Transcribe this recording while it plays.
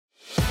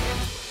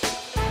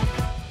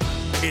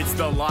It's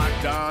the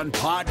Locked On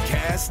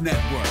Podcast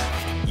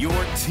Network, your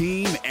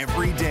team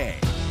every day.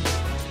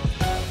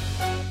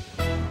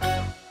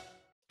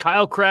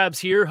 Kyle Krabs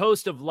here,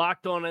 host of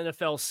Locked On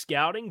NFL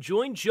Scouting.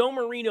 Join Joe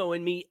Marino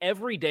and me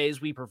every day as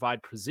we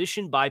provide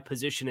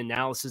position-by-position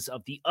analysis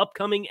of the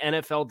upcoming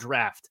NFL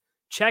Draft.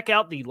 Check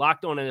out the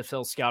Locked On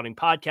NFL Scouting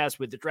podcast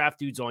with the Draft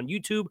Dudes on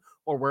YouTube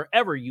or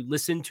wherever you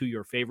listen to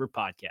your favorite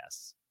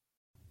podcasts.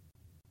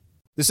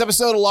 This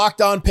episode of Locked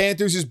On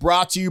Panthers is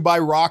brought to you by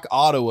Rock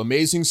Auto.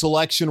 Amazing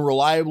selection,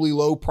 reliably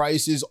low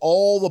prices,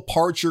 all the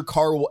parts your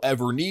car will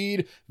ever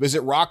need.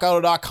 Visit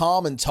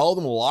rockauto.com and tell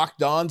them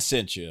Locked On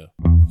sent you.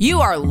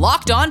 You are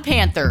Locked On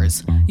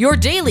Panthers, your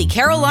daily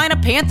Carolina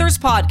Panthers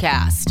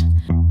podcast.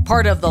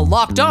 Part of the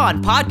Locked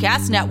On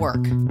Podcast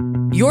Network,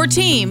 your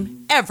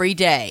team every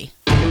day.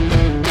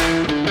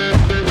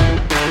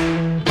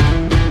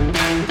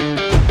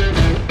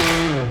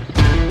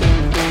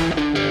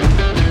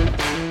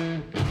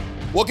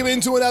 Welcome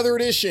into another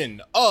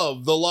edition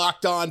of the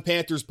Locked On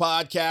Panthers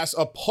podcast,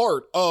 a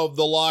part of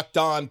the Locked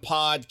On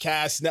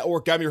Podcast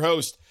Network. I'm your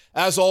host,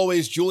 as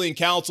always, Julian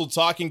Council,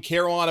 talking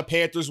Carolina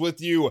Panthers with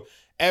you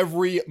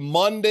every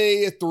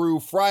Monday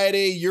through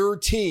Friday, your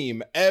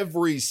team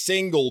every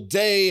single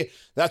day.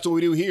 That's what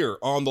we do here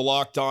on the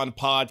Locked On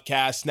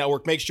Podcast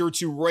Network. Make sure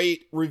to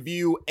rate,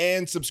 review,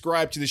 and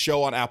subscribe to the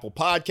show on Apple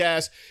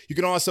Podcasts. You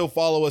can also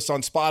follow us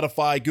on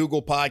Spotify,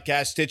 Google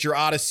Podcasts, Stitcher,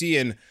 Odyssey,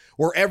 and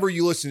wherever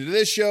you listen to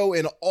this show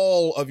and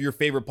all of your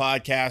favorite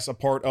podcasts, a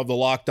part of the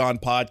Locked On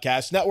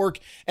Podcast Network.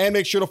 And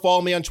make sure to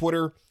follow me on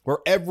Twitter, where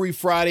every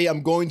Friday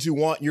I'm going to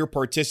want your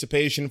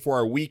participation for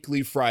our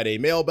weekly Friday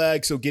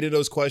mailbag. So get in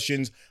those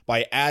questions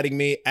by adding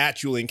me at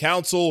Julian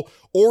Council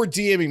or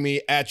DMing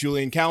me at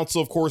Julian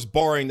Council. Of course,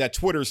 barring that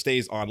Twitter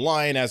stays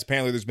online, as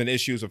apparently there's been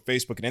issues with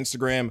Facebook and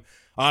Instagram.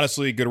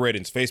 Honestly, good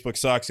riddance. Facebook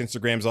sucks.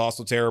 Instagram's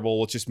also terrible.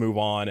 Let's just move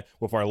on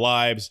with our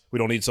lives. We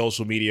don't need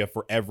social media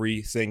for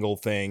every single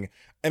thing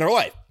in our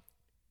life.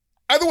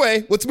 Either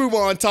way, let's move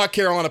on. Talk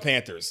Carolina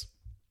Panthers.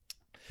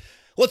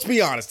 Let's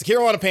be honest. The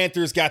Carolina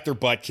Panthers got their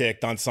butt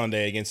kicked on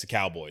Sunday against the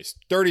Cowboys.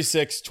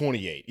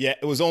 36-28. Yeah,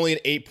 it was only an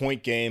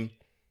 8-point game.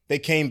 They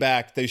came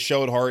back. They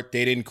showed heart.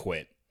 They didn't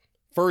quit.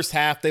 First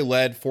half, they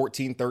led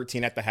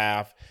 14-13 at the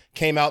half.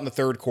 Came out in the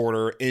third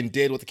quarter and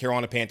did what the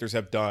Carolina Panthers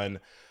have done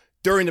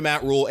during the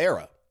Matt Rule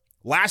era.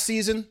 Last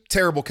season,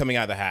 terrible coming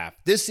out of the half.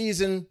 This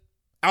season,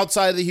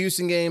 outside of the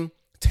Houston game,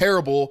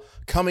 terrible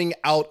coming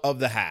out of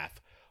the half.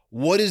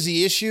 What is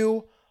the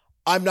issue?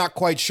 I'm not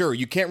quite sure.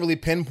 You can't really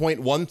pinpoint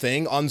one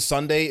thing. On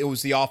Sunday, it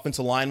was the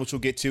offensive line, which we'll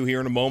get to here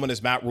in a moment,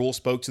 as Matt Rule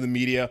spoke to the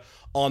media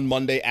on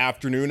Monday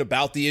afternoon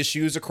about the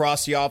issues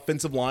across the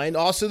offensive line.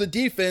 Also, the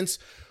defense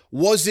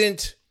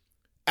wasn't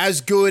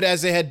as good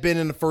as they had been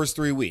in the first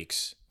 3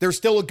 weeks. They're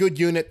still a good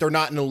unit. They're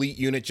not an elite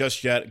unit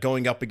just yet,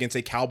 going up against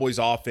a Cowboys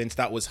offense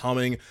that was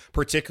humming,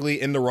 particularly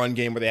in the run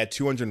game where they had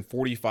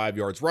 245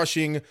 yards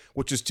rushing,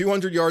 which is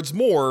 200 yards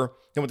more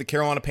than what the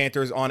Carolina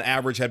Panthers on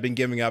average had been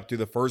giving up through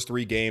the first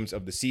 3 games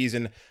of the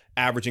season,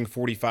 averaging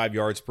 45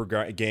 yards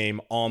per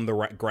game on the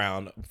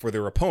ground for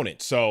their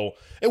opponent. So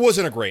it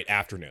wasn't a great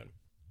afternoon.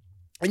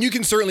 And you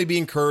can certainly be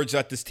encouraged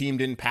that this team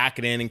didn't pack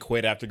it in and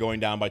quit after going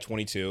down by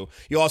 22.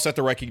 You also have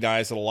to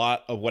recognize that a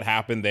lot of what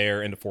happened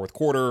there in the fourth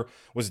quarter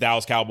was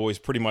Dallas Cowboys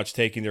pretty much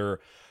taking their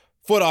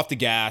foot off the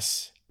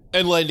gas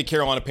and letting the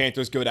Carolina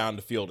Panthers go down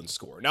the field and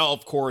score. Now,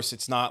 of course,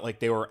 it's not like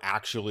they were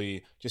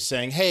actually just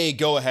saying, hey,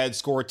 go ahead,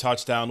 score a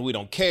touchdown, we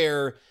don't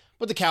care.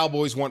 But the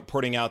Cowboys weren't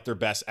putting out their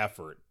best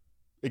effort.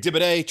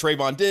 Exhibit A,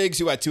 Trayvon Diggs,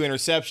 who had 2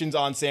 interceptions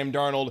on Sam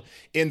Darnold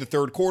in the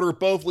third quarter,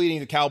 both leading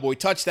to Cowboy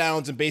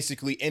touchdowns and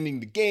basically ending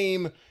the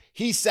game.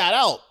 He sat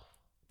out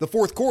the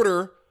fourth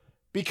quarter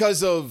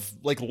because of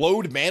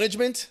load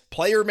management,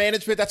 player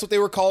management. That's what they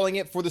were calling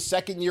it for the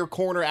second-year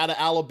corner out of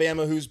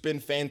Alabama, who's been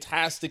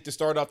fantastic to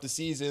start off the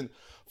season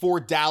for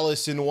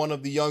Dallas and one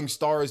of the young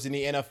stars in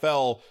the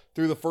NFL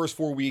through the first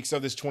 4 weeks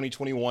of this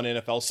 2021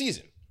 NFL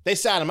season. They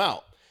sat him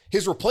out.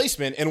 His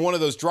replacement in one of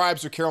those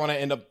drives where Carolina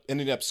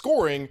ended up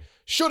scoring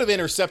should have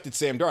intercepted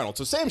Sam Darnold.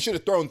 So Sam should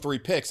have thrown 3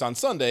 picks on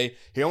Sunday.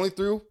 He only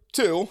threw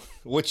 2,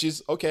 which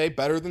is okay,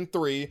 better than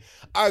 3.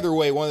 Either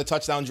way, one of the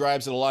touchdown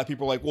drives that a lot of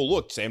people are like, well,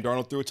 look, Sam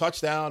Darnold threw a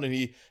touchdown and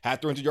he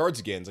had 300 yards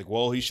again. It's like,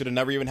 well, he should have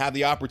never even had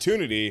the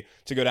opportunity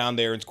to go down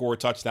there and score a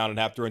touchdown and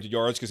have 300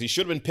 yards because he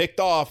should have been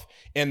picked off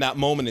in that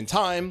moment in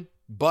time.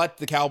 But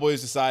the Cowboys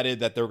decided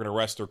that they were going to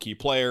rest their key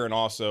player, and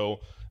also,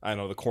 I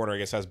know the corner, I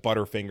guess, has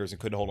butterfingers and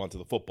couldn't hold on to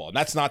the football. And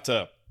that's not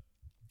to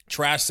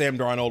trash Sam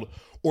Darnold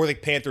or the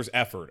Panthers'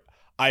 effort.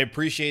 I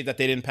appreciate that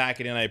they didn't pack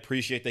it in. I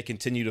appreciate they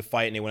continued to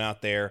fight and they went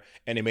out there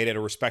and they made it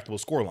a respectable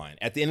scoreline.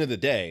 At the end of the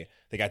day,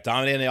 they got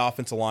dominated on the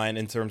offensive line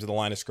in terms of the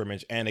line of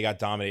scrimmage, and they got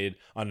dominated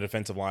on the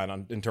defensive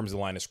line in terms of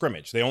the line of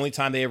scrimmage. The only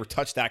time they ever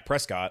touched Dak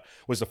Prescott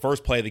was the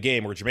first play of the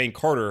game where Jermaine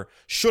Carter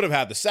should have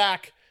had the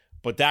sack,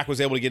 but Dak was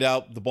able to get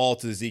out the ball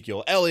to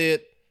Ezekiel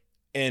Elliott.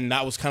 And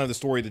that was kind of the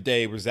story of the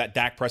day, was that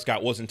Dak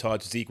Prescott wasn't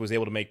touched. Zeke was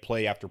able to make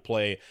play after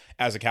play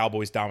as the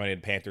Cowboys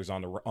dominated Panthers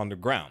on the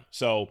ground.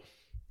 So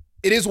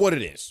it is what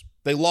it is.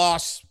 They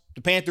lost.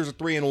 The Panthers are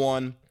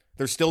 3-1.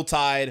 They're still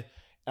tied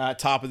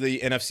top of the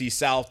NFC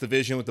South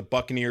division with the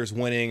Buccaneers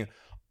winning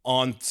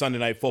on Sunday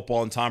Night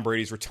Football and Tom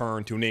Brady's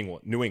return to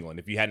New England.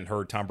 If you hadn't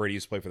heard, Tom Brady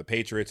used to play for the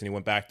Patriots, and he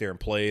went back there and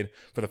played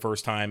for the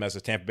first time as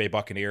a Tampa Bay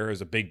Buccaneer. It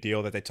was a big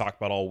deal that they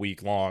talked about all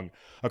week long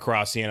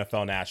across the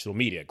NFL national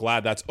media.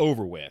 Glad that's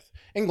over with.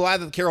 And glad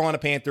that the Carolina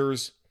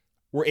Panthers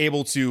were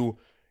able to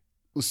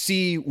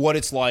see what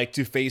it's like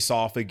to face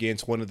off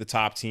against one of the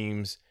top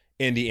teams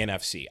in the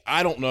NFC.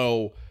 I don't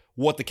know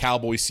what the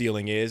Cowboys'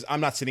 ceiling is. I'm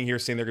not sitting here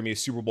saying they're going to be a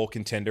Super Bowl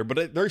contender,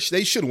 but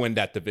they should win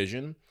that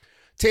division.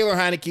 Taylor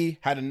Heineke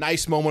had a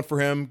nice moment for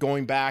him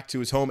going back to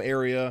his home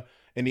area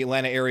in the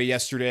Atlanta area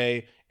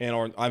yesterday.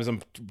 And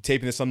I'm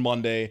taping this on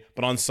Monday,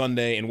 but on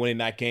Sunday and winning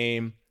that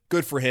game.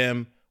 Good for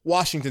him.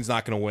 Washington's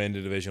not going to win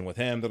the division with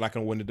him. They're not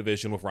going to win the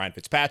division with Ryan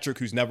Fitzpatrick,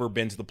 who's never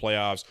been to the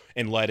playoffs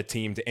and led a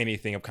team to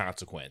anything of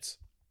consequence.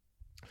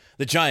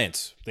 The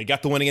Giants, they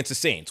got the win against the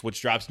Saints,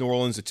 which drops New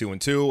Orleans to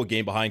 2-2, a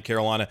game behind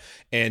Carolina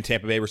and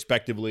Tampa Bay,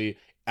 respectively,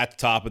 at the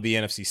top of the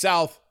NFC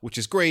South, which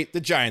is great.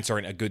 The Giants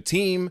aren't a good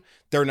team.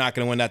 They're not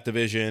going to win that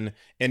division.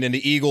 And then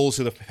the Eagles,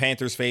 who the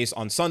Panthers face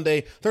on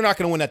Sunday, they're not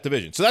going to win that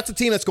division. So that's a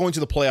team that's going to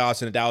the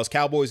playoffs. And the Dallas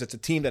Cowboys, that's a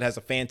team that has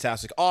a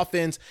fantastic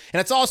offense.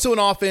 And it's also an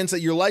offense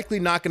that you're likely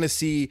not going to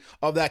see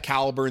of that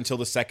caliber until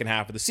the second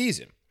half of the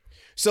season.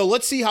 So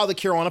let's see how the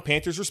Carolina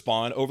Panthers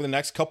respond over the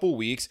next couple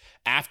weeks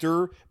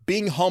after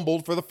being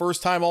humbled for the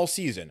first time all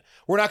season.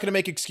 We're not going to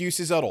make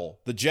excuses at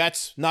all. The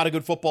Jets, not a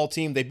good football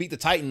team. They beat the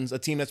Titans, a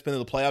team that's been in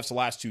the playoffs the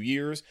last 2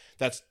 years.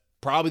 That's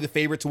probably the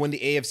favorite to win the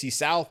AFC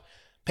South.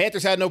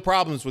 Panthers had no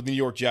problems with the New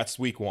York Jets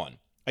week 1.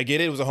 I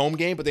get it. It was a home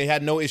game, but they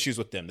had no issues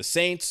with them. The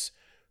Saints,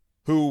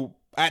 who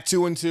at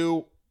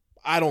 2-2,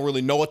 I don't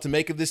really know what to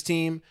make of this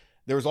team.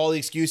 There was all the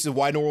excuses of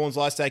why New Orleans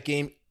lost that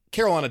game.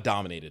 Carolina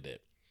dominated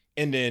it.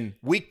 And then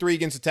week 3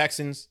 against the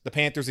Texans, the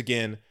Panthers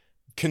again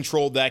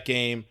controlled that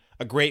game.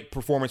 A great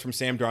performance from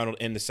Sam Darnold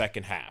in the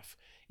second half.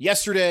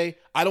 Yesterday,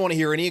 I don't want to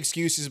hear any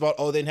excuses about,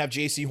 they didn't have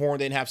J.C. Horn,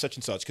 they didn't have such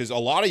and such. Because a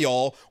lot of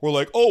y'all were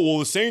like,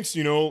 the Saints,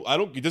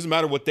 it doesn't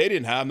matter what they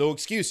didn't have, no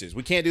excuses.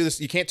 We can't do this.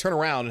 You can't turn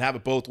around and have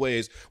it both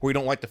ways where you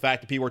don't like the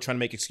fact that people are trying to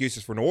make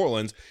excuses for New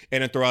Orleans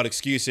and then throw out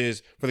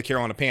excuses for the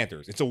Carolina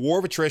Panthers. It's a war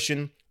of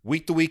attrition,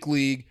 week-to-week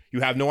league.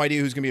 You have no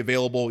idea who's going to be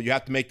available. You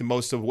have to make the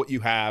most of what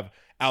you have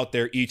out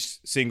there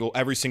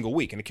every single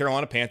week. And the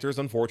Carolina Panthers,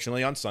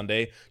 unfortunately, on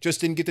Sunday,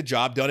 just didn't get the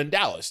job done in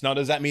Dallas. Now,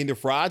 does that mean they're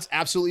frauds?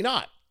 Absolutely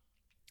not.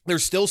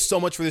 There's still so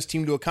much for this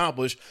team to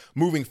accomplish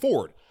moving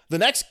forward. The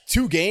next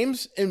 2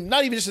 games, and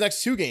not even just the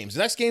next 2 games, the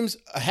next games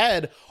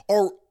ahead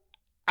are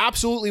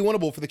absolutely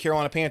winnable for the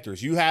Carolina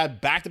Panthers. You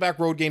had back-to-back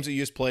road games that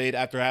you just played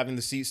after having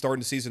starting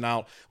the season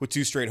out with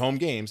 2 straight home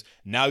games.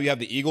 Now you have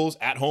the Eagles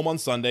at home on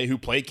Sunday, who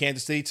played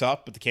Kansas City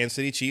tough, but the Kansas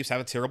City Chiefs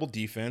have a terrible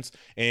defense,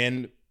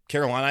 and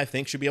Carolina, I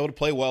think, should be able to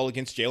play well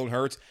against Jalen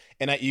Hurts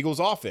and that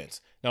Eagles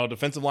offense. Now, the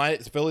defensive line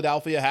that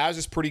Philadelphia has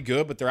is pretty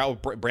good, but they're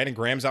out with Brandon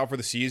Graham's out for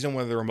the season,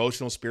 one of their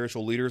emotional,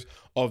 spiritual leaders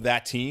of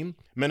that team.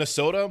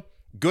 Minnesota,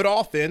 good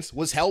offense,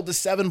 was held to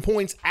 7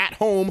 points at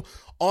home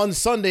on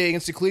Sunday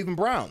against the Cleveland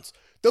Browns.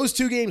 Those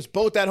 2 games,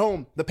 both at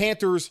home, the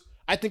Panthers,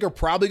 I think, are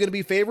probably going to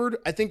be favored.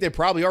 I think they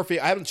probably are.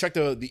 I haven't checked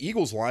the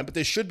Eagles line, but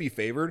they should be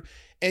favored.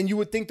 And you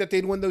would think that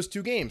they'd win those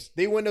 2 games.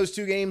 They win those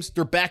 2 games.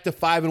 They're back to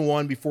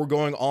 5-1 before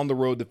going on the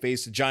road to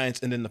face the Giants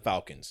and then the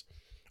Falcons.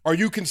 Are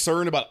you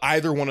concerned about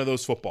either one of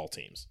those football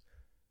teams?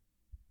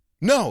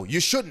 No, you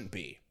shouldn't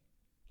be.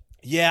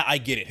 Yeah, I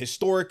get it.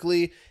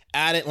 Historically,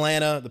 at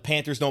Atlanta, the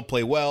Panthers don't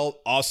play well.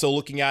 Also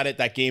looking at it,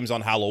 that game's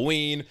on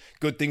Halloween.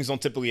 Good things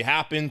don't typically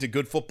happen to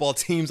good football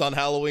teams on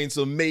Halloween,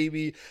 so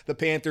maybe the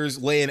Panthers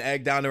lay an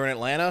egg down there in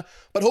Atlanta,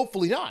 but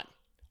hopefully not.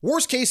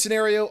 Worst case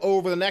scenario,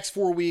 over the next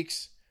 4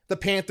 weeks, the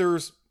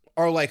Panthers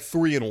are like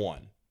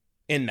 3-1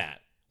 in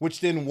that, which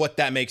then what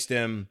that makes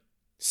them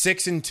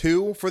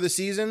 6-2 for the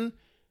season.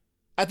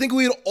 I think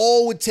we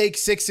all would take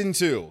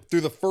 6-2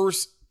 through the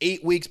first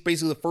 8 weeks,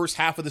 basically the first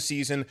half of the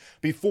season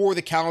before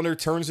the calendar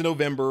turns to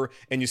November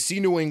and you see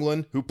New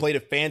England, who played a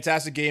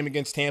fantastic game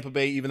against Tampa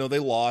Bay, even though they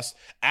lost,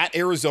 at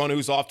Arizona,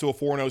 who's off to a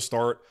 4-0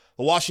 start.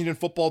 The Washington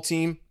football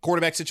team,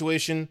 quarterback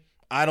situation,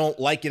 I don't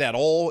like it at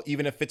all,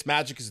 even if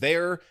Fitzmagic is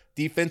there.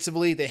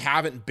 Defensively, they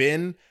haven't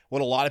been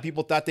what a lot of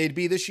people thought they'd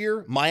be this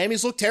year.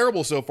 Miami's looked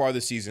terrible so far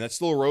this season. That's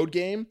still a road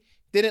game.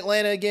 Then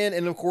Atlanta again,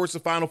 and of course the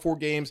final 4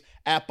 games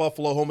at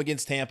Buffalo, home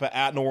against Tampa,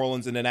 at New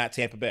Orleans, and then at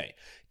Tampa Bay.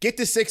 Get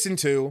to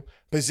 6-2,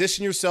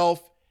 position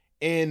yourself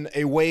in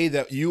a way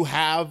that you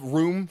have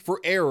room for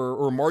error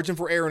or margin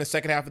for error in the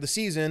second half of the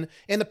season,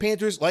 and the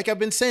Panthers, like I've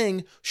been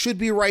saying, should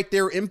be right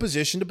there in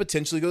position to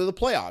potentially go to the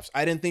playoffs.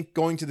 I didn't think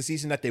going to the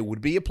season that they would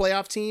be a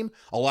playoff team.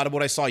 A lot of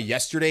what I saw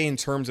yesterday in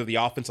terms of the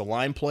offensive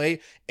line play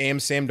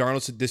and Sam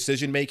Darnold's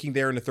decision-making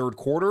there in the third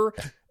quarter,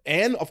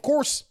 and of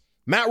course,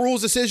 Matt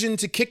Rule's decision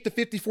to kick the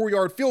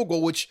 54-yard field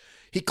goal, which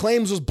he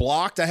claims was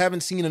blocked. I haven't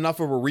seen enough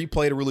of a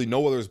replay to really know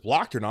whether it was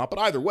blocked or not, but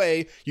either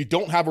way, you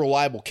don't have a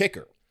reliable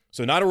kicker.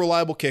 So not a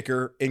reliable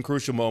kicker in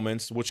crucial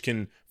moments, which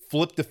can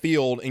flip the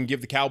field and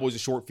give the Cowboys a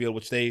short field,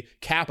 which they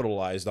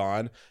capitalized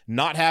on,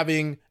 not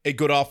having a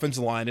good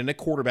offensive line and a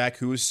quarterback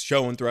who has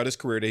shown throughout his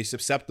career that he's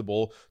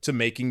susceptible to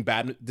making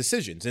bad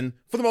decisions. And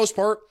for the most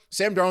part,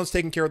 Sam Darnold's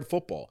taking care of the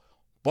football.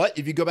 But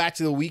if you go back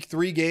to the week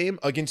 3 game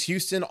against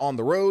Houston on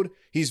the road,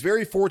 he's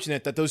very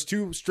fortunate that those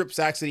 2 strip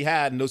sacks that he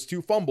had and those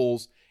 2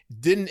 fumbles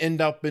didn't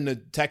end up in the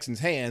Texans'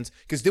 hands,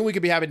 because then we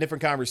could be having a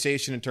different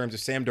conversation in terms of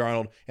Sam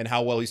Darnold and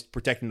how well he's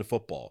protecting the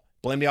football.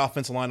 Blame the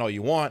offensive line all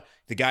you want.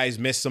 The guy's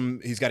missed some.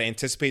 He's got to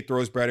anticipate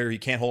throws better. He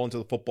can't hold onto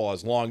the football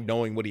as long,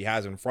 knowing what he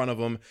has in front of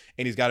him,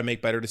 and he's got to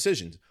make better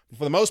decisions. But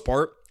for the most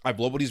part, I've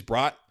loved what he's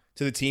brought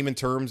to the team in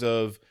terms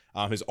of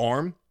his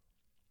arm,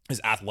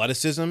 his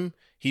athleticism.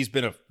 He's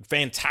been a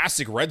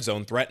fantastic red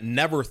zone threat.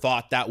 Never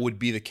thought that would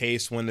be the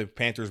case when the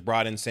Panthers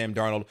brought in Sam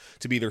Darnold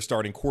to be their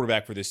starting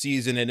quarterback for the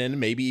season and then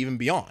maybe even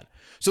beyond.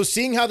 So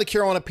seeing how the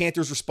Carolina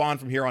Panthers respond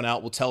from here on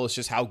out will tell us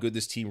just how good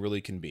this team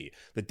really can be.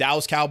 The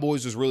Dallas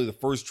Cowboys was really the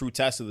first true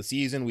test of the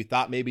season. We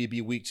thought maybe it'd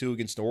be week 2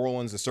 against New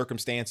Orleans. The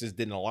circumstances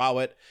didn't allow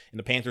it. And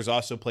the Panthers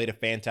also played a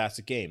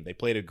fantastic game. They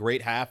played a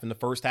great half in the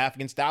first half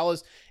against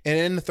Dallas. And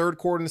in the third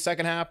quarter in the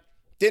second half,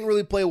 didn't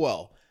really play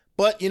well.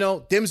 But,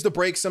 dims the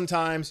brakes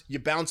sometimes. You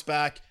bounce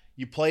back.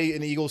 You play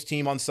an Eagles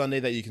team on Sunday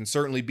that you can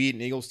certainly beat,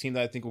 an Eagles team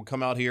that I think will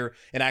come out here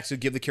and actually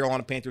give the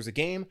Carolina Panthers a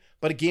game,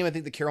 but a game I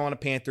think the Carolina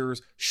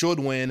Panthers should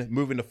win,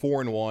 moving to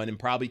 4-1 and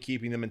probably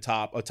keeping them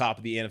atop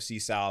of the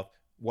NFC South,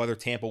 whether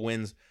Tampa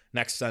wins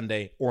next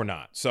Sunday or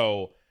not.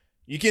 So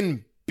you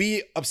can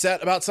be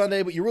upset about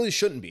Sunday, but you really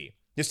shouldn't be.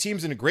 This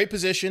team's in a great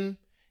position.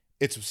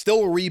 It's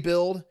still a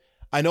rebuild.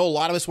 I know a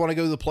lot of us want to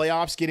go to the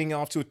playoffs. Getting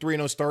off to a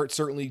 3-0 start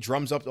certainly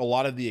drums up a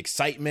lot of the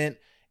excitement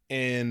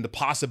and the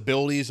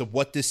possibilities of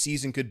what this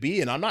season could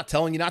be. And I'm not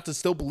telling you not to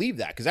still believe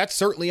that, because that's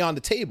certainly on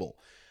the table.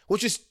 We'll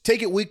just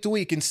take it week to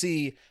week and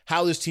see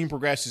how this team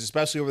progresses,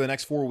 especially over the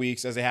next 4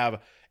 weeks, as they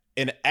have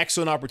an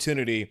excellent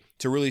opportunity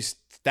to really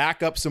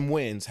stack up some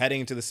wins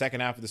heading into the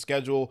second half of the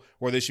schedule,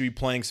 where they should be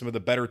playing some of the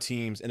better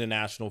teams in the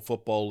National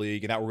Football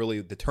League. And that will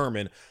really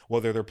determine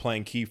whether they're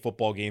playing key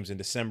football games in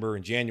December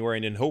and January.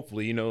 And then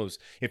hopefully,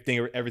 if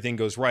everything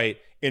goes right,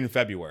 in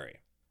February.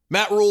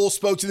 Matt Rule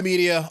spoke to the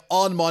media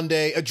on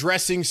Monday,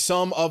 addressing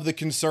some of the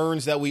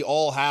concerns that we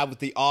all have with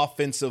the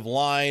offensive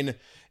line,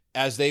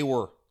 as they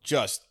were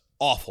just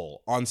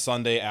awful on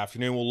Sunday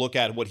afternoon. We'll look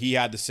at what he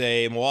had to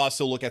say, and we'll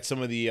also look at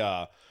some of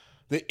the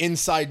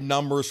inside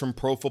numbers from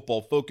Pro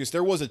Football Focus.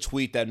 There was a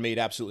tweet that made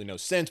absolutely no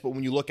sense, but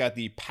when you look at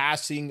the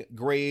passing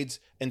grades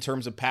in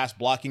terms of pass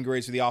blocking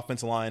grades for the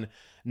offensive line,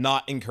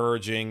 not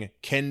encouraging.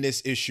 Can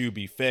this issue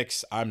be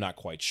fixed? I'm not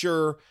quite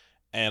sure.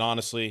 And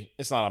honestly,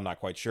 I'm not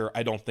quite sure.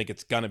 I don't think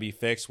it's going to be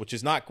fixed, which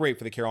is not great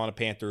for the Carolina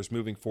Panthers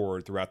moving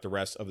forward throughout the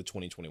rest of the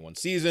 2021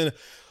 season.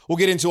 We'll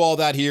get into all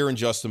that here in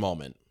just a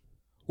moment.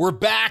 We're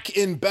back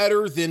and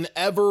better than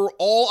ever.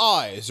 All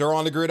eyes are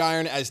on the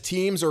gridiron as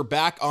teams are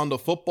back on the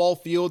football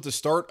field to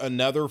start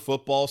another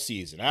football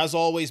season. As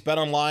always,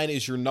 BetOnline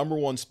is your number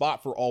one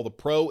spot for all the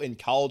pro and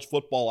college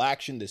football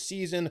action this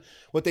season.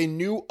 With a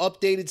new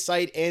updated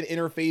site and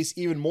interface,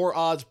 even more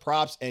odds,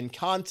 props, and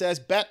contests,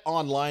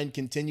 BetOnline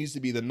continues to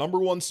be the number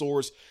one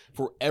source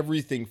for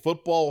everything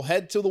football.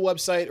 Head to the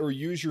website or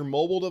use your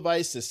mobile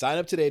device to sign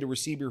up today to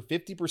receive your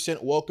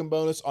 50% welcome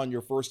bonus on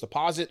your first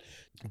deposit.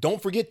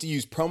 Don't forget to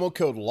use promo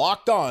code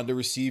LOCKEDON to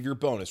receive your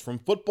bonus. From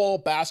football,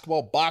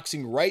 basketball,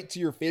 boxing, right to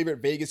your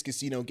favorite Vegas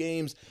casino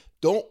games.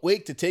 Don't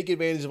wait to take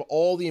advantage of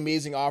all the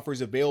amazing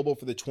offers available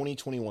for the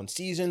 2021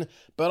 season.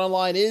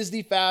 BetOnline is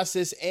the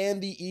fastest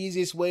and the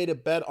easiest way to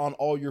bet on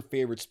all your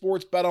favorite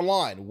sports.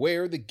 BetOnline,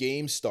 where the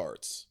game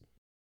starts.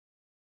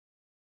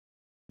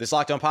 This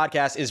Locked On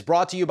podcast is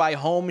brought to you by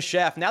Home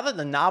Chef. Now that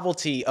the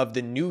novelty of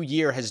the new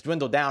year has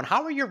dwindled down,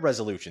 how are your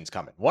resolutions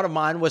coming? One of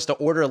mine was to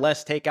order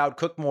less takeout,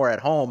 cook more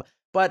at home.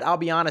 But I'll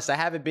be honest, I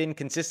haven't been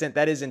consistent.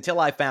 That is until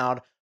I found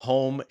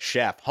Home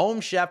Chef.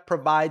 Home Chef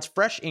provides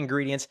fresh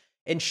ingredients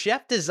and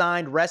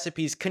chef-designed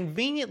recipes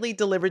conveniently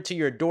delivered to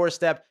your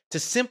doorstep to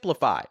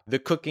simplify the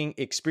cooking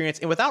experience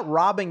and without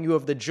robbing you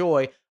of the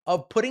joy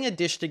of putting a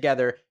dish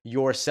together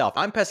yourself.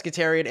 I'm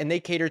pescatarian and they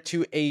cater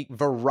to a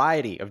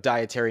variety of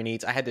dietary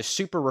needs. I had this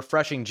super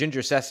refreshing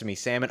ginger sesame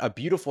salmon, a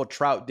beautiful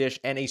trout dish,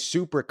 and a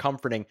super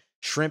comforting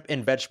shrimp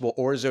and vegetable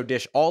orzo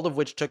dish, all of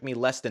which took me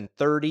less than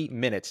 30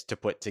 minutes to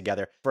put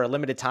together. For a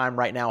limited time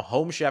right now,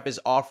 Home Chef is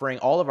offering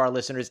all of our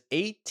listeners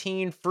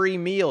 18 free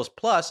meals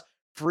plus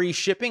free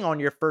shipping on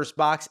your first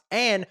box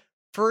and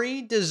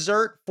free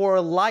dessert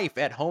for life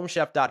at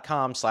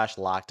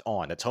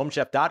homechef.com/lockedon. That's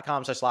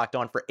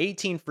homechef.com/lockedon for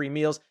 18 free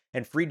meals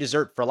and free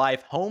dessert for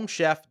life.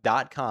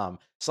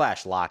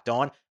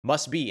 Homechef.com/lockedon.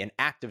 Must be an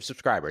active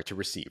subscriber to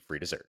receive free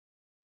dessert.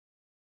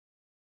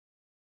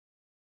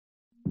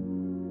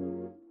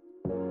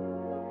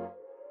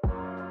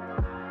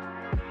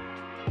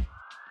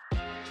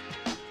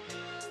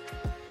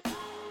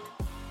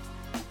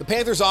 The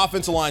Panthers'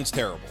 offensive line's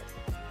terrible.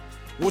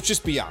 Let's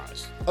just be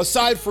honest.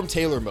 Aside from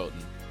Taylor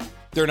Moton,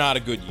 they're not a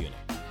good unit.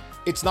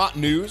 It's not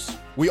news.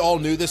 We all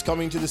knew this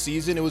coming to the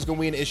season. It was going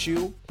to be an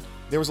issue.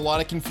 there was a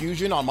lot of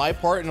confusion on my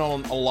part and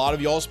on a lot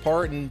of y'all's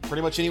part and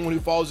pretty much anyone who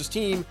follows this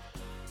team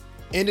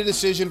in the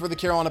decision for the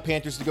Carolina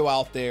Panthers to go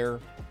out there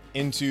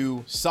and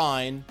to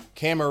sign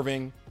Cam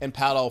Erving and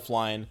Pat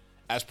Elflein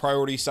as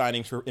priority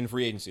signings in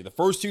free agency. The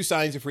first two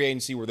signings in free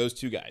agency were those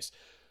two guys.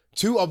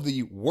 Two of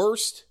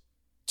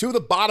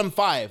the bottom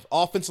 5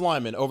 offensive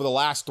linemen over the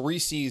last 3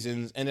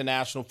 seasons in the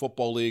National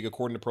Football League,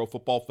 according to Pro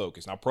Football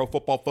Focus. Now, Pro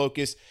Football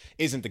Focus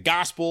isn't the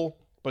gospel,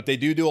 but they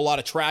do a lot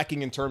of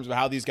tracking in terms of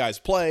how these guys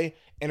play,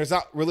 and there's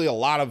not really a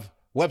lot of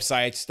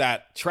websites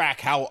that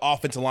track how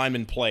offensive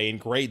linemen play and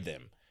grade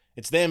them.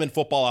 It's them and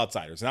Football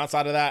Outsiders. And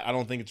outside of that, I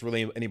don't think it's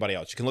really anybody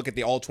else. You can look at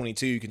the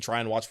All-22. You can try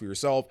and watch for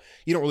yourself.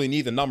 You don't really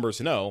need the numbers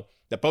to know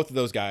that both of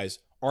those guys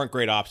aren't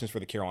great options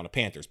for the Carolina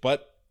Panthers.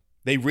 But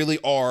they really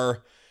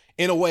are,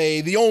 in a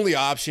way, the only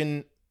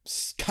option,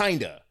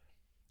 kinda,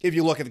 if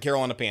you look at the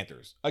Carolina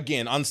Panthers.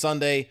 Again, on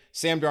Sunday,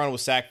 Sam Darnold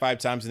was sacked 5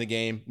 times in the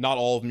game. Not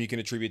all of them you can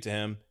attribute to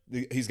him.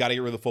 He's got to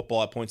get rid of the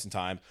football at points in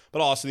time.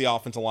 But also the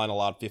offensive line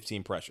allowed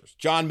 15 pressures.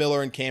 John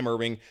Miller and Cam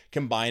Erving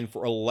combined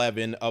for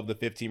 11 of the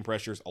 15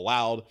 pressures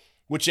allowed,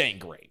 which ain't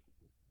great.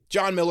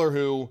 John Miller,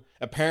 who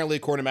apparently,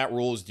 according to Matt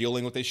Rule, is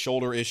dealing with a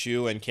shoulder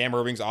issue, and Cam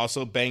Erving's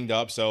also banged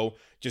up, so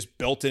just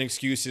built-in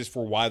excuses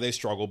for why they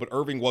struggle. But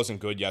Erving wasn't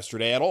good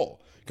yesterday at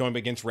all. Going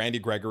against Randy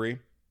Gregory,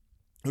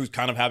 who's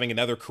kind of having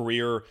another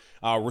career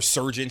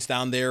resurgence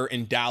down there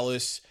in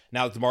Dallas.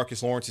 Now that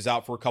DeMarcus Lawrence is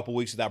out for a couple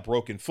weeks with that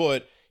broken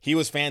foot, he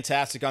was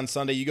fantastic on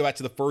Sunday. You go back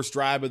to the first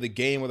drive of the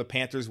game where the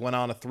Panthers went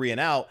on a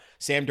 3-and-out.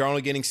 Sam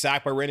Darnold getting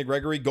sacked by Randy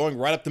Gregory, going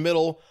right up the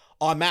middle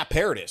on Matt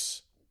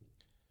Paradis.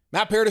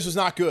 Matt Paradis was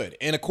not good.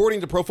 And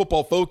according to Pro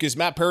Football Focus,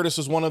 Matt Paradis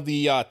was one of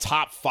the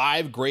top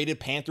 5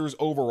 graded Panthers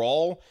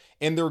overall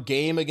in their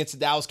game against the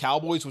Dallas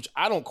Cowboys, which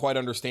I don't quite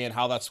understand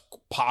how that's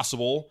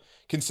possible,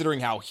 considering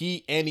how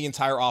he and the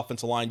entire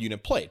offensive line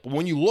unit played. But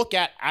when you look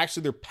at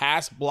actually their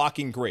pass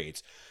blocking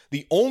grades,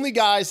 the only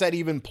guys that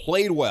even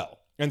played well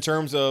in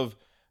terms of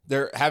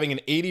their having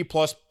an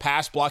 80-plus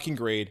pass blocking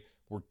grade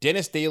were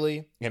Dennis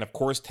Daly and, of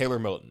course, Taylor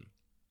Moton.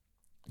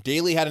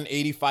 Daly had an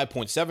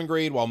 85.7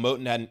 grade, while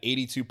Moton had an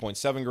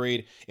 82.7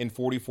 grade in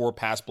 44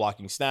 pass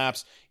blocking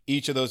snaps.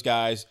 Each of those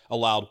guys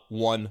allowed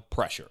 1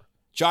 pressure.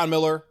 John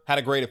Miller had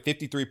a grade of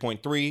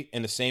 53.3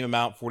 in the same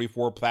amount,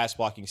 44 pass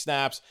blocking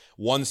snaps,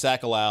 1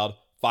 sack allowed,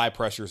 5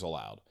 pressures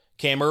allowed.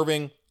 Cam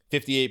Erving,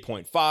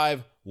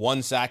 58.5,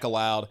 1 sack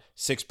allowed,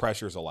 6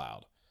 pressures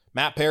allowed.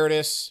 Matt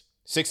Paradis,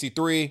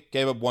 63,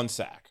 gave up 1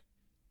 sack.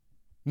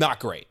 Not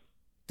great.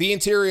 The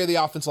interior of the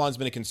offensive line has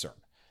been a concern.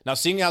 Now,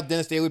 seeing how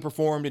Dennis Daly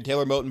performed and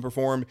Taylor Moton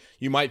performed,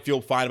 you might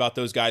feel fine about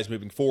those guys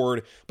moving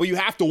forward. But you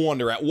have to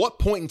wonder, at what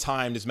point in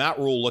time does Matt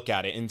Rule look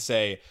at it and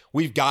say,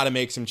 we've got to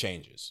make some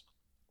changes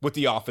with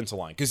the offensive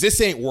line? Because this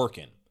ain't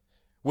working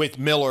with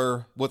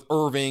Miller, with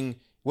Erving,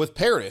 with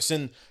Paradis.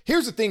 And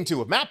here's the thing, too.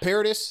 With Matt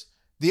Paradis,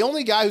 the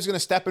only guy who's going to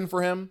step in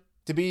for him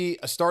to be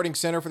a starting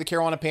center for the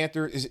Carolina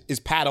Panthers is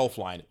Pat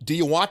Elflein. Do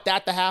you want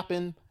that to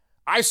happen?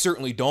 I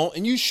certainly don't,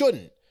 and you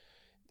shouldn't.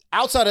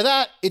 Outside of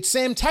that, it's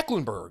Sam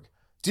Tecklenburg.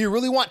 Do you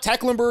really want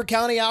Tecklenburg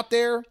County out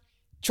there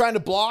trying to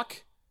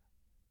block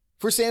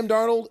for Sam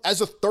Darnold as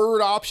a third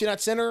option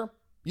at center?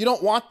 You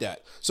don't want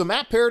that. So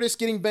Matt Paradis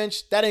getting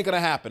benched, that ain't going to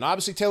happen.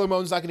 Obviously, Taylor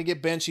Moton's not going to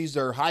get benched. He's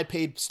their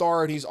high-paid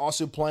star, and he's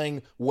also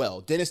playing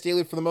well. Dennis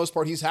Daly, for the most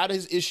part, he's had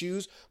his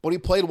issues, but he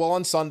played well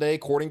on Sunday,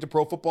 according to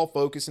Pro Football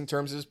Focus, in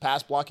terms of his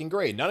pass blocking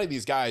grade. None of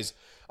these guys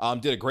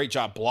did a great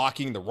job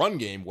blocking the run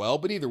game well,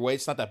 but either way,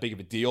 it's not that big of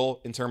a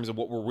deal in terms of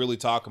what we're really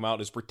talking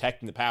about is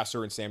protecting the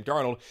passer and Sam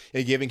Darnold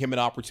and giving him an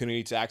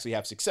opportunity to actually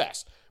have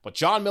success. But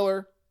John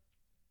Miller,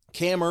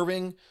 Cam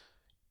Erving,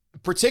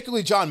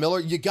 particularly John Miller,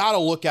 you got to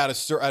look at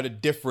a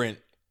different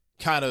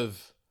kind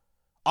of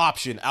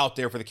option out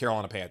there for the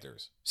Carolina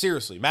Panthers.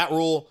 Seriously, Matt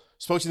Rule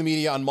spoke to the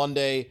media on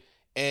Monday,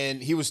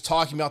 and he was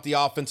talking about the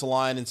offensive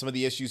line and some of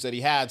the issues that he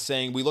had,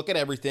 saying, we look at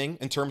everything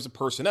in terms of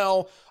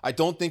personnel. I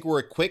don't think we're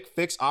a quick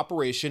fix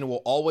operation. We'll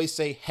always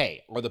say,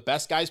 hey, are the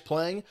best guys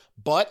playing?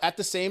 But at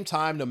the same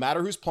time, no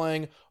matter who's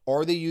playing,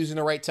 are they using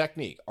the right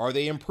technique? Are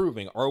they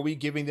improving? Are we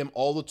giving them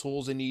all the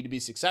tools they need to be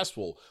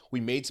successful?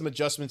 We made some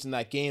adjustments in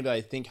that game that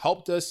I think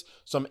helped us,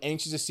 so I'm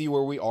anxious to see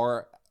where we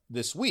are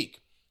this week.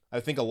 I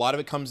think a lot of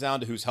it comes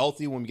down to who's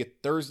healthy when we get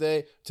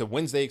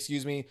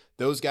Wednesday,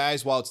 those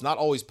guys, while it's not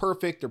always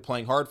perfect, they're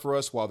playing hard for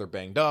us while they're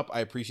banged up. I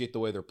appreciate the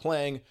way they're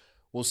playing.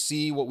 We'll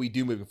see what we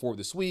do moving forward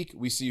this week.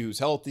 We see who's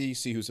healthy,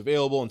 see who's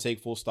available, and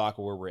take full stock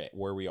of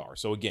where we are.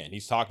 So again,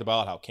 he's talked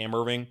about how Cam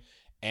Erving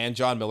and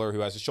John Miller, who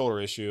has a shoulder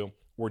issue,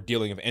 were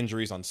dealing with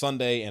injuries on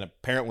Sunday, and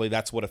apparently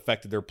that's what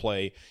affected their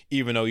play,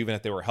 even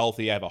if they were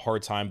healthy. I have a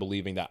hard time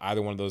believing that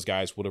either one of those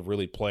guys would have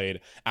really played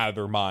out of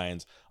their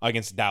minds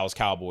against the Dallas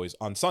Cowboys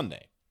on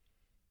Sunday.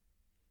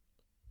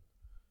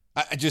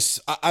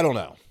 I don't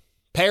know.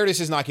 Paradis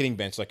is not getting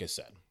benched, like I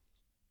said.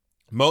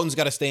 Moton's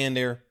got to stay in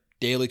there.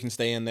 Daly can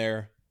stay in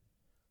there.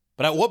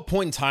 But at what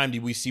point in time do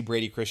we see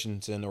Brady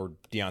Christensen or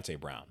Deontay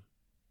Brown?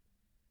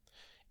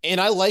 And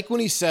I like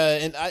when he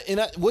said,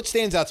 what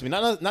stands out to me,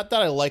 not that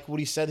I like what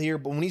he said here,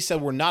 but when he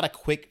said we're not a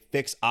quick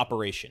fix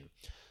operation.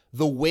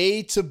 The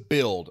way to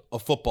build a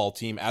football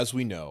team, as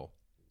we know,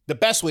 the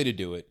best way to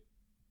do it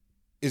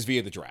is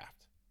via the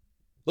draft.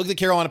 Look at the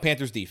Carolina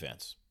Panthers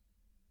defense.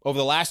 Over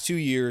the last 2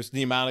 years,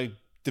 the amount of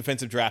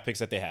defensive draft picks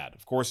that they had.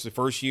 Of course, the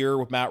first year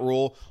with Matt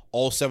Rule,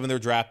 all 7 of their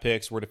draft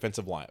picks were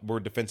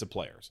defensive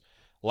players.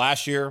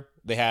 Last year,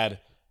 they had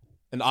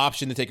an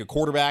option to take a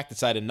quarterback,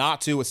 decided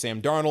not to with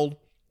Sam Darnold,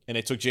 and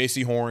they took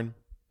J.C. Horn,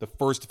 the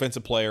first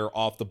defensive player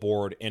off the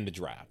board in the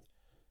draft.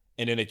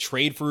 And in a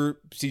trade for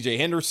C.J.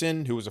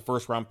 Henderson, who was a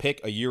first-round pick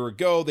a year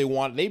ago,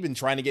 they've been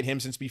trying to get him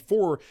since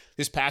before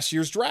this past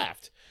year's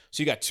draft.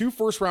 So you got 2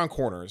 first-round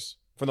corners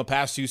from the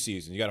past 2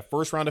 seasons. You got a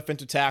first-round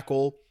defensive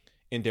tackle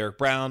in Derek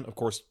Brown. Of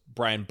course,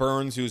 Brian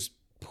Burns, who's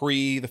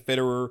pre the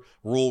Fitterer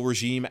rule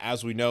regime,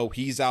 as we know,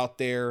 he's out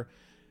there.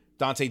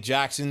 Dante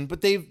Jackson.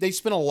 But they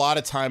spent a lot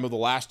of time over the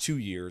last 2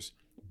 years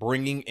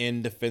bringing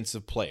in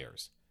defensive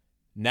players.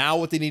 Now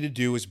what they need to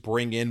do is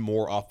bring in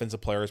more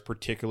offensive players,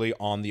 particularly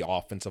on the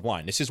offensive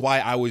line. This is why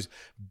I was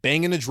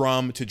banging the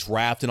drum to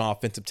draft an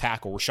offensive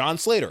tackle. Rashawn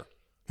Slater,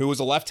 who was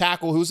a left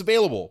tackle who's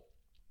available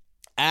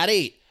at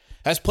 8,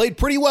 has played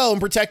pretty well in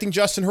protecting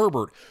Justin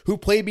Herbert, who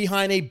played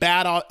behind a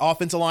bad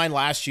offensive line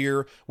last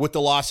year with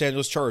the Los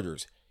Angeles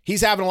Chargers.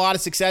 He's having a lot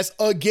of success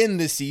again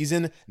this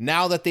season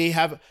now that they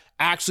have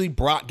actually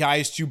brought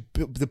guys to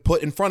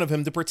put in front of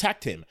him to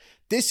protect him.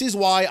 This is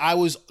why I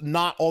was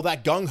not all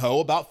that gung-ho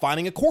about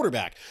finding a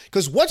quarterback.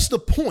 Because what's the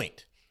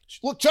point?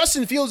 Look,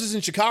 Justin Fields is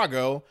in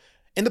Chicago,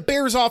 and the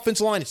Bears'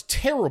 offensive line is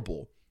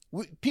terrible.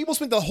 People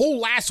spent the whole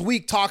last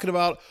week talking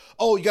about,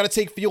 oh, you got to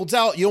take Fields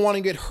out. You don't want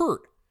him to get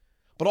hurt.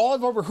 But all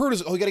I've ever heard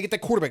is, oh, you got to get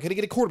that quarterback. Got to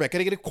get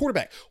a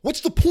quarterback.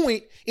 What's the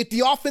point if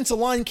the offensive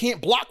line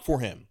can't block for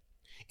him?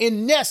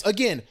 And Ness,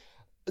 again,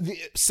 the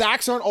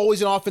sacks aren't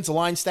always an offensive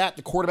line stat.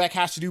 The quarterback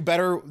has to do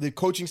better. The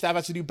coaching staff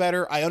has to do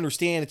better. I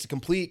understand it's a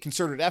complete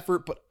concerted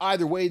effort, but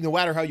either way, no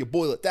matter how you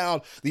boil it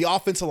down, the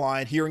offensive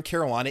line here in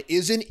Carolina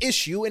is an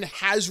issue and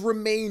has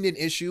remained an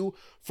issue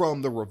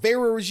from the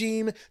Rivera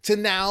regime to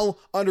now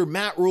under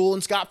Matt Rule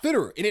and Scott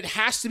Fitterer, and it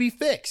has to be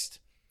fixed.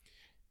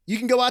 You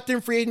can go out there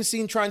in free agency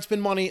and try and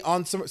spend money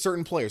on some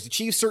certain players. The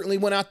Chiefs certainly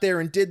went out there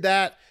and did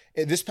that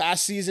this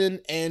past season,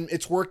 and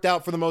it's worked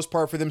out for the most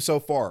part for them so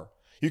far.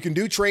 You can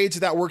do trades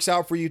if that works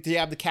out for you to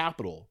have the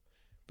capital.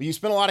 But you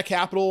spend a lot of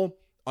capital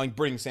on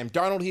bringing Sam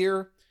Darnold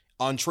here,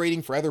 on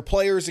trading for other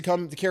players to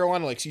come to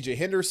Carolina like C.J.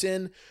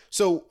 Henderson.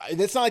 So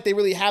it's not like they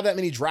really have that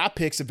many draft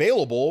picks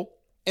available.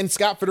 And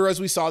Scott Fitterer, as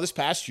we saw this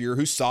past year,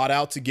 who sought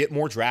out to get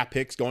more draft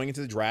picks going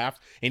into the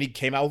draft, and he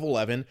came out with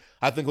 11,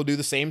 I think he'll do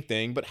the same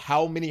thing. But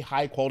how many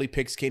high-quality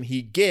picks can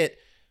he get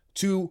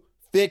to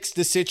fix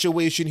the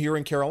situation here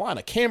in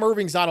Carolina? Cam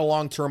Irving's not a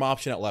long-term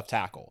option at left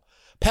tackle.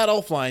 Pat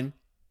Elflein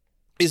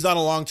is not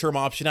a long-term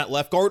option at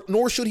left guard,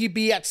 nor should he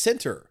be at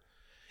center.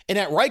 And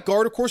at right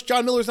guard, of course,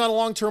 John Miller's not a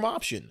long-term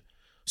option.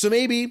 So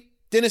maybe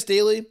Dennis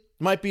Daly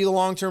might be the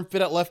long-term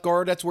fit at left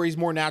guard. That's where he's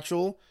more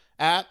natural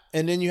at.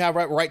 And then you have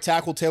right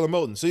tackle Taylor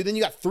Moton. So then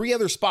you got 3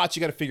 other spots you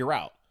got to figure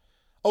out.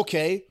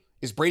 Okay,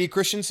 is Brady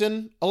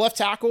Christensen a left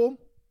tackle?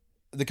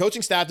 The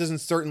coaching staff doesn't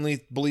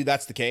certainly believe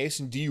that's the case.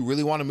 And do you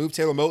really want to move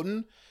Taylor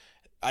Moton?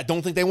 I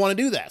don't think they want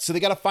to do that. So they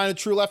got to find a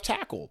true left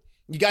tackle.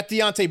 You got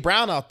Deontay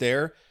Brown out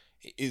there.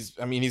 He's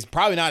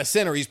probably not a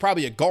center. He's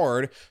probably a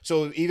guard.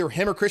 So either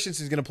him or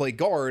Christensen is going to play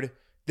guard.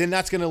 Then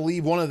that's going to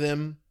leave one of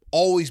them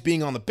always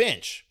being on the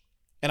bench.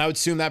 And I would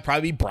assume that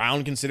probably be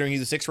Brown, considering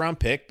he's a 6th-round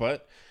pick.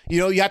 But,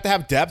 you have to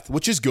have depth,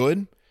 which is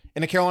good.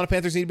 And the Carolina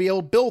Panthers need to be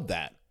able to build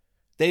that.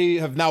 They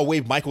have now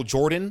waived Michael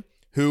Jordan,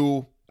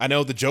 who I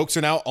know the jokes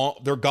are now,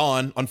 they're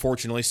gone,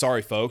 unfortunately.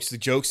 Sorry, folks. The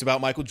jokes about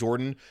Michael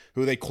Jordan,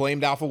 who they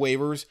claimed out for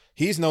waivers,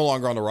 he's no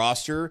longer on the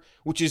roster,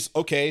 which is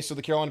okay. So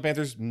the Carolina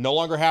Panthers no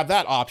longer have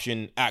that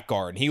option at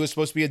guard. He was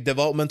supposed to be a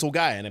developmental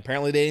guy, and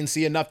apparently they didn't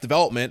see enough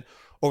development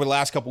over the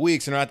last couple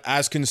weeks and are not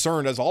as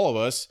concerned as all of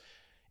us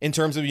in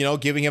terms of,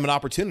 giving him an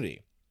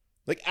opportunity.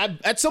 Like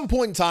at some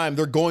point in time,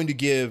 they're going to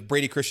give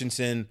Brady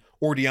Christensen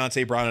or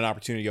Deontay Brown an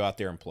opportunity to go out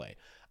there and play.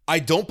 I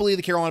don't believe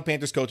the Carolina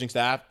Panthers coaching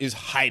staff is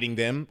hiding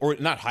them, or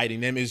not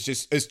hiding them,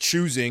 is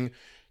choosing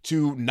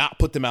to not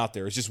put them out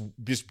there. It's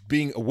just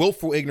being a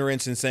willful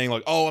ignorance and saying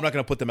like, oh, I'm not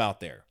going to put them out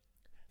there.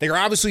 They are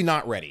obviously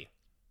not ready.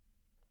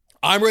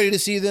 I'm ready to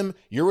see them.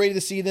 You're ready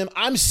to see them.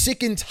 I'm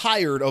sick and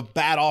tired of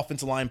bad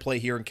offensive line play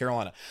here in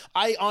Carolina.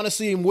 I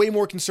honestly am way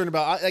more concerned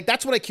about,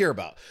 that's what I care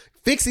about.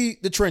 Fix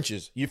the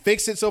trenches. You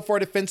fixed it so far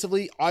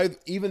defensively,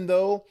 even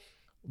though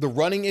the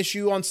running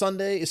issue on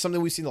Sunday is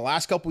something we've seen the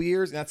last couple of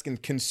years, and that's a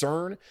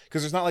concern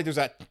because there's not like there's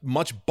that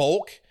much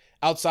bulk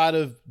outside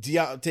of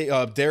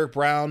Derek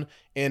Brown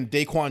and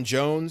Daquan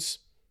Jones.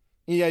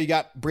 Yeah, you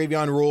got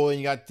Bravion Rule and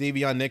you got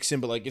Davion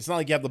Nixon, but it's not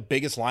like you have the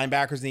biggest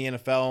linebackers in the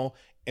NFL,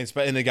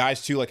 and the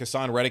guys too, like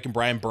Hassan Reddick and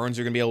Brian Burns,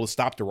 are going to be able to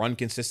stop the run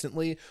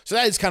consistently. So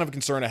that is kind of a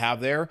concern to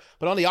have there.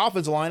 But on the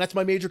offensive line, that's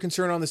my major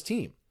concern on this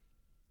team.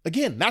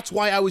 Again, that's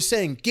why I was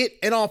saying get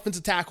an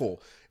offensive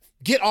tackle.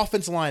 Get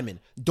offensive linemen.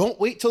 Don't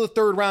wait till the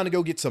 3rd round to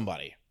go get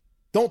somebody.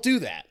 Don't do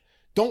that.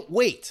 Don't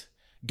wait.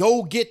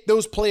 Go get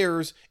those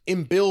players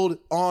and build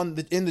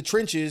in the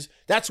trenches.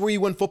 That's where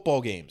you win football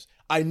games.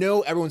 I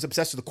know everyone's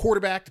obsessed with the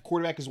quarterback. The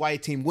quarterback is why a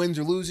team wins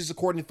or loses,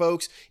 according to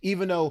folks,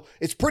 even though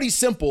it's pretty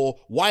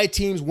simple why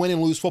teams win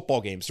and lose football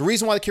games. The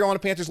reason why the Carolina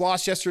Panthers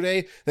lost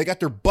yesterday, they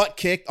got their butt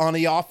kicked on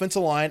the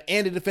offensive line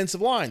and the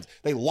defensive lines.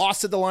 They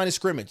lost at the line of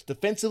scrimmage.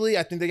 Defensively,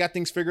 I think they got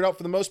things figured out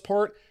for the most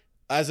part.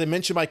 As I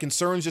mentioned, my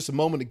concerns just a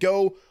moment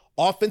ago.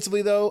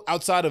 Offensively, though,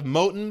 outside of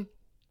Moton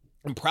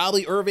and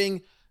probably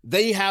Irving,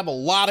 they have a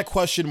lot of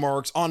question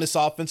marks on this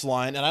offensive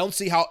line, and I don't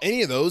see how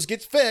any of those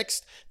gets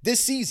fixed this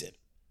season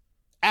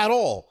at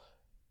all.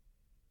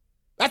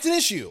 That's an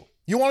issue.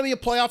 You want to be a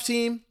playoff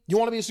team, you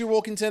want to be a Super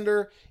Bowl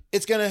contender,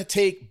 it's going to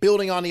take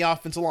building on the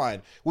offensive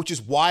line, which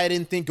is why I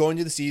didn't think going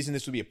into the season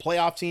this would be a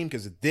playoff team,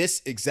 because of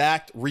this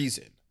exact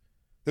reason.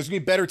 There's going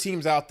to be better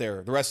teams out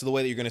there the rest of the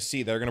way that you're going to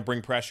see that are going to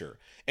bring pressure.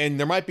 And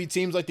there might be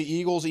teams like the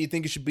Eagles that you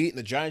think you should beat, and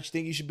the Giants you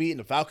think you should beat, and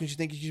the Falcons you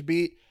think you should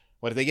beat.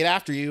 But if they get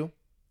after you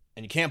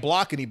and you can't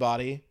block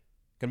anybody,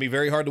 it's going to be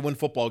very hard to win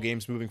football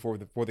games moving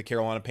forward for the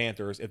Carolina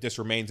Panthers if this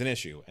remains an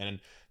issue. And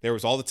there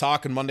was all the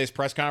talk in Monday's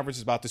press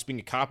conferences about this being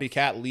a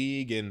copycat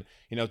league and,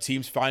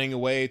 teams finding a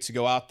way to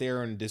go out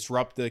there and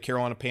disrupt the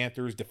Carolina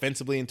Panthers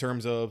defensively in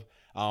terms of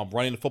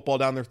running the football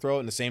down their throat,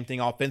 and the same thing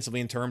offensively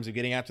in terms of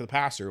getting after the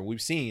passer. And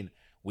we've seen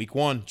Week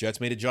 1,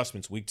 Jets made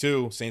adjustments. Week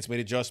 2, Saints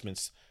made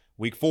adjustments.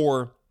 Week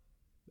 4,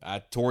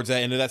 towards the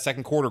end of that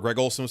second quarter, Greg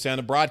Olsen was saying on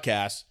the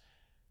broadcast,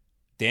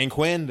 Dan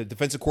Quinn, the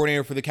defensive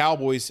coordinator for the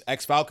Cowboys,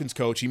 ex-Falcons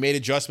coach, he made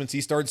adjustments.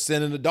 He started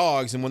sending the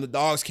dogs, and when the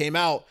dogs came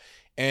out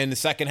in the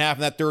second half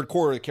of that third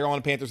quarter, the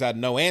Carolina Panthers had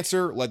no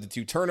answer, led to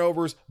 2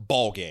 turnovers,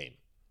 ball game.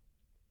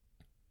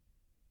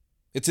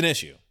 It's an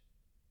issue.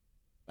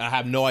 I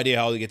have no idea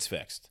how it gets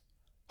fixed.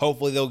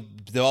 Hopefully they'll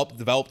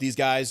develop these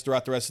guys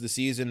throughout the rest of the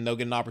season, and they'll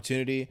get an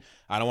opportunity.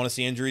 I don't want to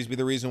see injuries be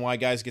the reason why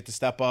guys get to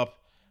step up,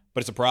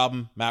 but it's a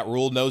problem. Matt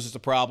Rule knows it's a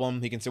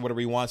problem. He can say whatever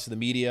he wants to the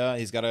media.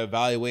 He's got to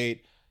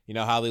evaluate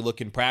how they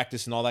look in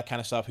practice and all that kind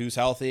of stuff. Who's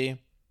healthy,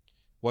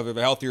 whether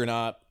they're healthy or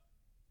not.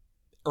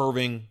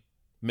 Irving,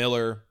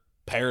 Miller,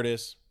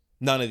 Paradis,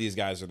 none of these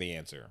guys are the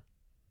answer.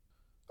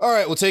 All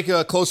right, we'll take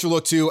a closer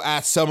look, too,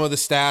 at some of the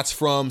stats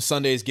from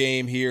Sunday's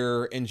game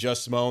here in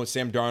just a moment.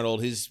 Sam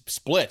Darnold, his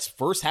splits,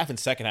 first half and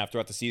second half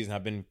throughout the season,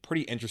 have been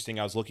pretty interesting.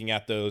 I was looking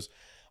at those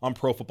on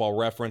Pro Football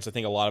Reference. I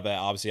think a lot of that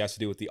obviously has to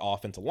do with the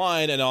offensive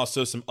line, and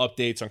also some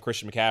updates on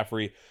Christian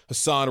McCaffrey,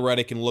 Hassan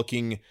Reddick, and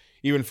looking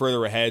even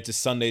further ahead to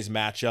Sunday's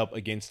matchup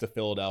against the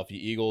Philadelphia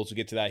Eagles. We'll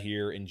get to that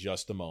here in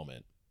just a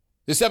moment.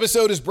 This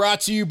episode is brought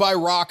to you by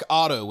Rock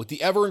Auto. With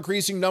the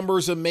ever-increasing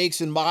numbers of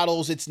makes and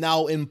models, it's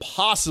now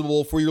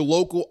impossible for your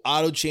local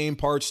auto chain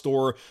parts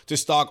store to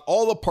stock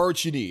all the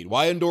parts you need.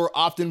 Why endure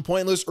often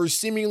pointless or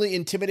seemingly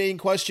intimidating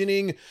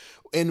questioning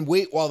and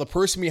wait while the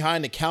person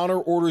behind the counter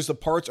orders the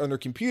parts on their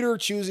computer,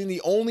 choosing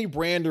the only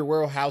brand their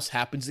warehouse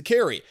happens to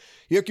carry?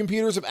 Your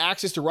computers have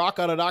access to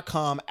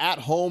rockauto.com at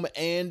home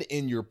and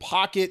in your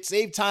pocket.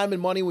 Save time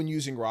and money when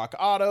using Rock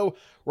Auto.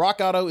 Rock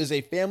Auto is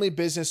a family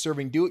business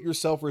serving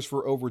do-it-yourselfers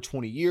for over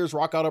 20 years.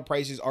 Rock Auto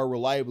prices are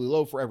reliably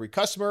low for every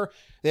customer.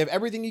 They have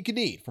everything you can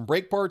need, from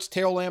brake parts,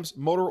 tail lamps,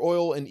 motor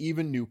oil, and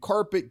even new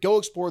carpet. Go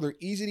explore their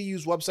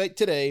easy-to-use website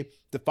today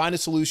to find a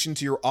solution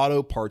to your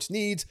auto parts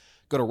needs.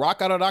 Go to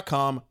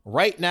rockauto.com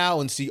right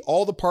now and see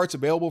all the parts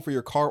available for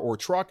your car or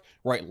truck.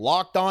 Right,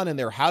 Locked On in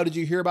their How Did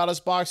You Hear About Us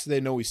box so they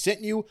know we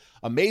sent you.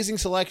 Amazing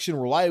selection,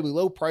 reliably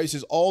low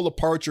prices, all the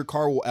parts your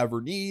car will ever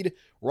need.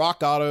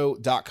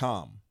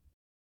 rockauto.com.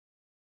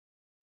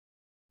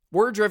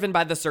 We're driven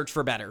by the search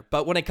for better,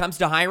 but when it comes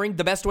to hiring,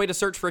 the best way to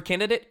search for a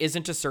candidate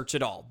isn't to search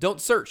at all.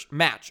 Don't search,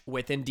 match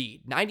with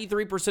Indeed.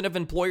 93% of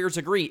employers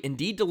agree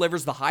Indeed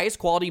delivers the highest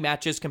quality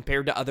matches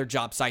compared to other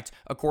job sites,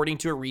 according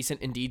to a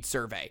recent Indeed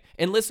survey.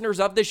 And listeners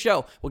of this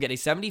show will get a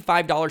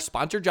 $75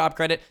 sponsored job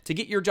credit to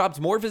get your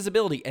jobs more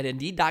visibility at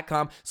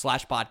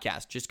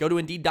Indeed.com/podcast. Just go to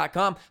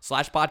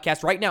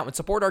Indeed.com/podcast right now and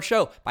support our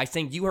show by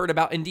saying you heard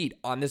about Indeed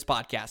on this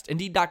podcast.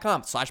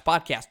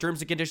 Indeed.com/podcast.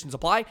 Terms and conditions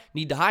apply.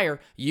 Need to hire?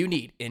 You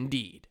need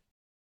Indeed.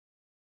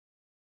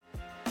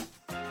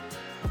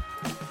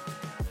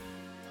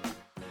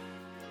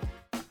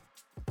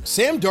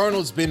 Sam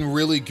Darnold's been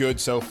really good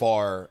so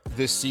far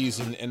this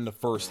season in the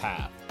first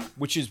half,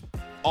 which is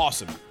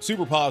awesome,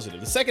 super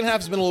positive. The second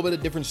half has been a little bit of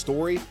a different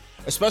story,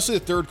 especially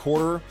the third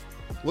quarter.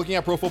 Looking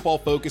at Pro Football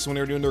Focus when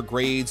they were doing their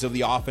grades of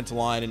the offensive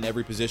line in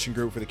every position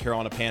group for the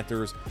Carolina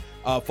Panthers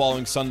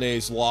following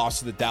Sunday's loss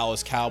to the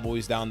Dallas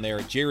Cowboys down there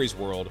at Jerry's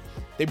World,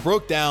 they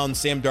broke down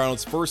Sam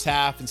Darnold's first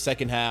half and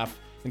second half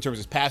in terms of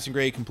his passing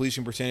grade,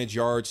 completion percentage,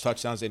 yards,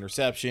 touchdowns,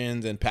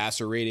 interceptions, and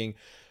passer rating.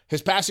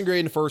 His passing grade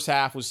in the first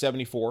half was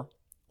 74.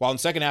 While in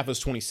the second half, it was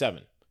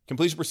 27.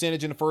 Completion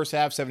percentage in the first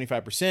half,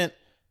 75%.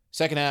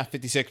 Second half,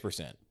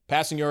 56%.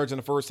 Passing yards in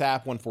the first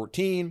half,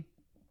 114.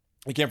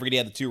 You can't forget he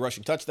had the 2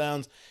 rushing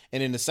touchdowns.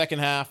 And in the second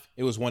half,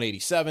 it was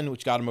 187,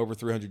 which got him over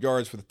 300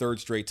 yards for the third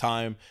straight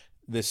time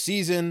this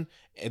season.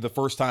 The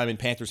first time in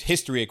Panthers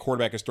history a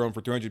quarterback has thrown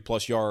for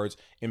 300-plus yards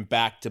in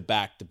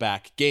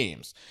back-to-back-to-back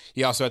games.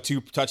 He also had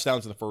 2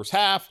 touchdowns in the first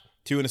half,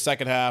 2 in the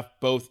second half,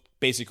 both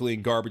basically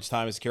in garbage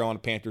time as the Carolina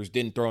Panthers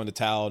didn't throw in the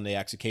towel, and they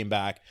actually came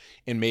back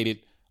and made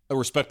it a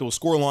respectable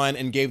scoreline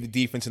and gave the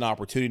defense an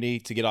opportunity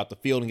to get out the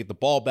field and get the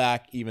ball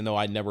back, even though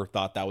I never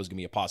thought that was going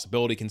to be a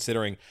possibility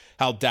considering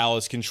how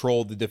Dallas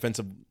controlled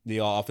the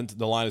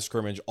line of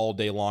scrimmage all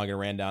day long and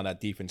ran down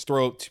that defense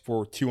throat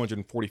for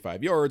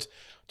 245 yards.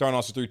 Darnold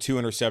also threw 2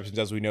 interceptions,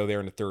 as we know, there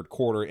in the third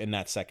quarter in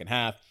that second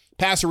half.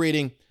 Passer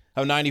rating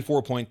of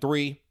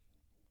 94.3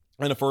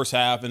 in the first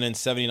half and then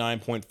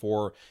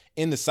 79.4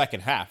 in the second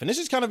half. And this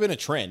has kind of been a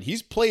trend.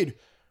 He's played,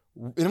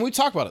 and we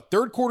talk about it,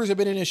 third quarters have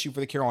been an issue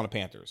for the Carolina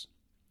Panthers.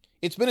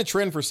 It's been a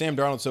trend for Sam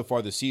Darnold so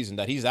far this season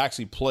that he's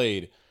actually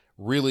played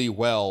really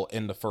well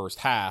in the first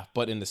half,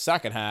 but in the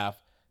second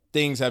half,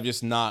 things have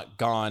just not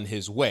gone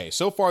his way.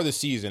 So far this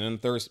season, in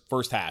the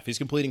first half, he's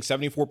completing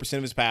 74%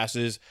 of his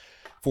passes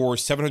for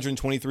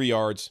 723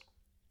 yards,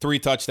 3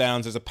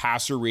 touchdowns, as a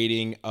passer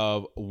rating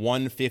of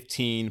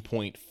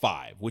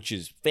 115.5, which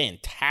is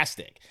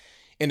fantastic.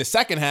 In the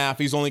second half,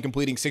 he's only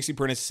completing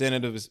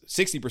 60% of his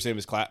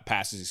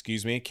passes,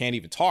 can't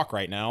even talk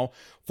right now,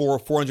 for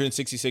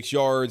 466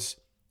 yards,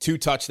 2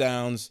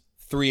 touchdowns,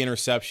 3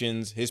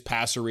 interceptions. His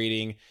passer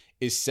rating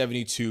is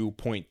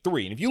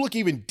 72.3. And if you look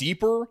even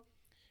deeper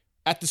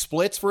at the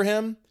splits for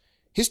him,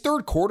 his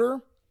third quarter,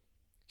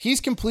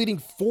 he's completing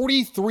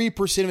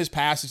 43% of his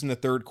passes in the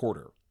third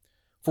quarter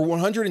for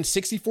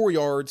 164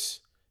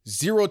 yards,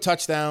 0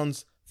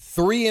 touchdowns,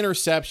 3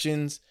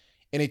 interceptions,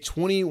 and a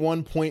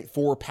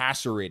 21.4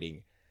 passer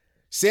rating.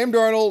 Sam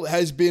Darnold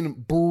has been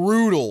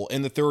brutal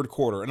in the third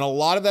quarter, and a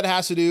lot of that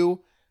has to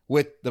do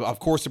with, of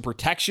course, the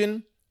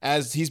protection,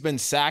 as he's been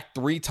sacked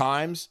 3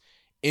 times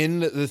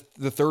in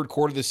the third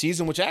quarter of the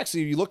season, which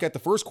actually, if you look at the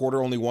first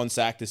quarter, only 1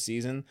 sack this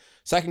season.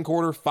 Second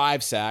quarter,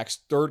 5 sacks.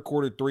 Third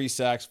quarter, 3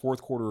 sacks.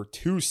 Fourth quarter,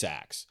 2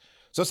 sacks.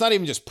 So it's not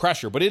even just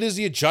pressure, but it is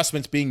the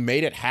adjustments being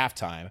made at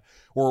halftime,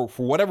 or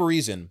for whatever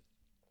reason,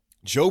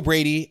 Joe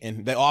Brady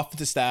and the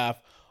offensive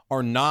staff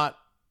are not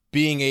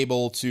being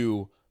able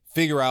to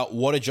figure out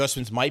what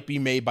adjustments might be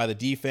made by the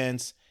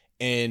defense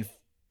and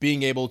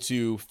being able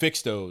to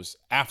fix those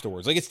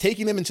afterwards. Like, it's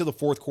taking them into the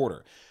fourth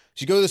quarter.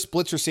 So you go to the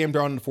splits for Sam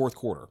Darnold in the fourth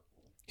quarter.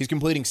 He's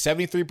completing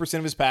 73%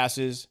 of his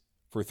passes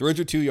for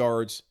 302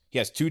 yards. He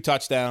has 2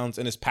 touchdowns,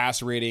 and his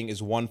passer rating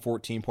is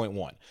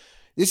 114.1.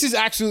 This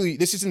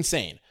is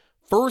insane.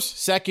 First,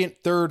 second,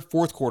 third,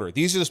 fourth quarter.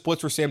 These are the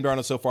splits for Sam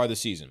Darnold so far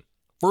this season.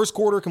 First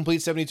quarter,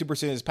 completes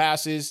 72% of his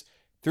passes,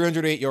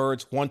 308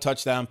 yards, 1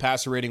 touchdown,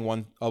 passer rating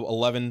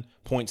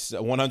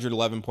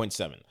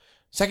 111.7.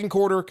 Second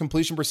quarter,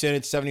 completion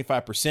percentage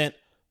 75%,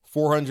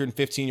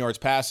 415 yards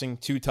passing,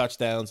 2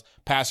 touchdowns,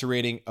 passer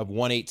rating of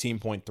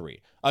 118.3.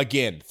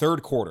 Again,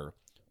 third quarter,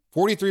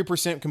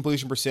 43%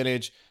 completion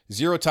percentage,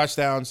 0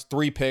 touchdowns,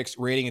 3 picks,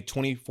 rating at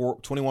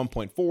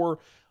 21.4.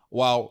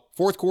 While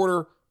fourth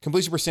quarter,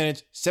 completion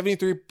percentage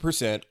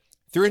 73%,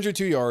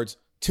 302 yards,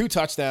 2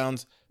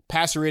 touchdowns,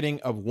 passer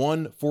rating of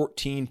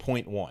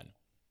 114.1.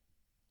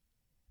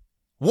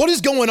 What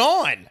is going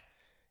on?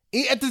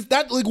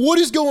 What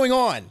is going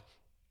on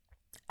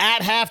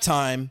at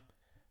halftime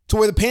to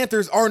where the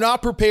Panthers are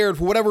not prepared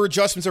for whatever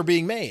adjustments are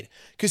being made?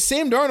 Because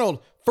Sam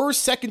Darnold,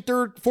 first, second,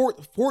 and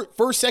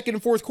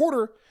fourth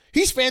quarter,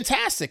 he's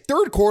fantastic.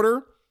 Third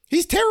quarter,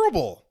 he's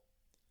terrible.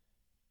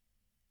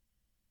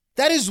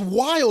 That is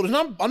wild, and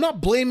I'm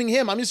not blaming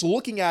him. I'm just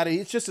looking at it.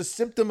 It's just a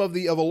symptom of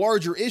a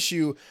larger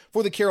issue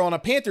for the Carolina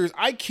Panthers.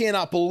 I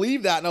cannot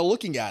believe that now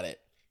looking at it.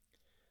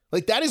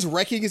 Like, that is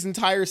wrecking his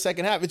entire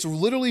second half. It's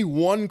literally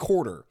one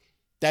quarter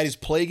that is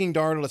plaguing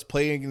Darnold, that's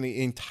plaguing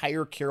the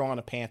entire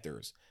Carolina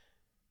Panthers.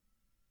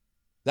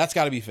 That's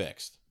got to be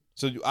fixed.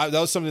 So that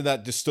was something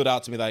that just stood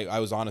out to me that I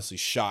was honestly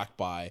shocked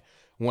by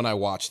when I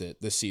watched it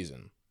this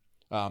season.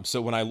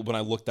 So when I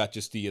looked at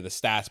just the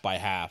stats by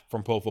half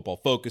from Pro Football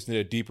Focus and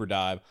did a deeper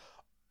dive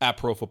at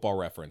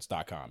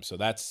ProFootballReference.com. So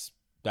that's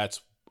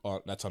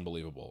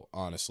unbelievable,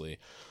 honestly.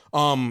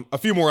 A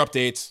few more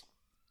updates.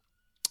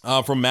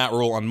 From Matt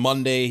Rule on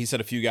Monday. He said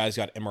a few guys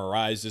got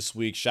MRIs this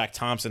week. Shaq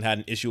Thompson had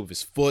an issue with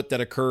his foot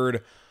that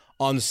occurred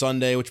on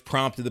Sunday, which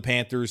prompted the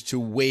Panthers to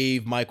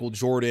waive Michael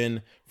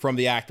Jordan from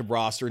the active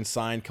roster and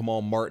sign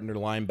Kamal Martin, their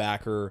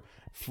linebacker,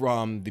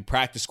 from the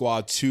practice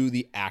squad to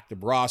the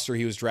active roster.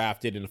 He was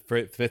drafted in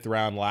the fifth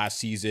round last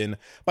season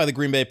by the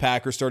Green Bay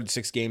Packers, started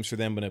 6 games for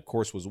them, but of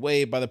course was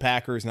waived by the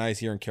Packers. Now he's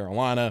here in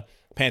Carolina.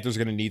 Panthers are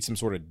going to need some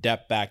sort of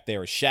depth back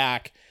there.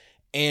 Shaq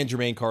and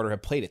Jermaine Carter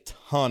have played a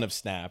ton of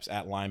snaps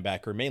at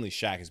linebacker. Mainly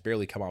Shaq has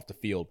barely come off the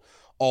field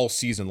all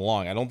season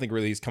long. I don't think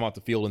really he's come off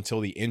the field until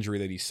the injury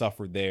that he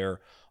suffered there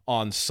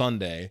on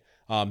Sunday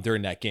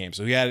during that game.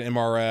 So he had an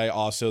MRI.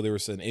 Also, there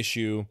was an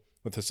issue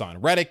with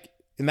Hassan Reddick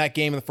in that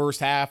game in the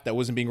first half that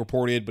wasn't being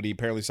reported, but he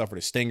apparently suffered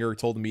a stinger. He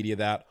told the media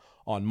that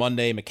on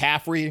Monday.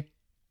 McCaffrey,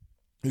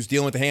 who's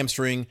dealing with the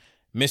hamstring,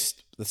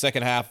 missed the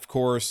second half, of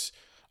course,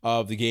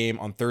 of the game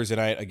on Thursday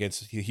night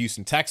against the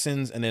Houston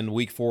Texans, and then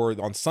week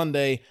 4 on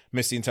Sunday,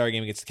 missed the entire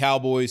game against the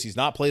Cowboys. He's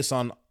not placed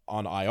on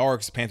IR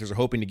because the Panthers are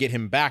hoping to get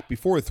him back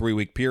before the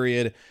 3-week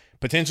period.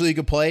 Potentially he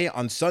could play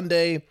on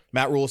Sunday.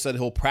 Matt Rule said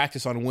he'll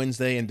practice on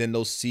Wednesday, and then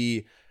they'll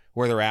see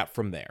where they're at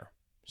from there.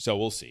 So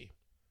we'll see.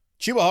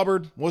 Chuba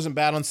Hubbard wasn't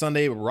bad on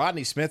Sunday, but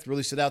Rodney Smith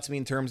really stood out to me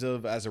in terms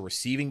of as a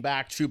receiving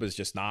back. Chuba's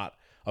just not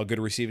a good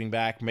receiving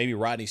back. Maybe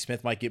Rodney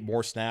Smith might get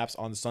more snaps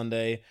on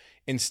Sunday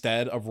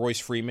instead of Royce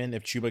Freeman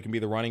if Chuba can be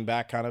the running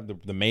back, kind of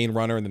the main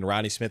runner, and then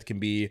Rodney Smith can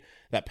be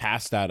that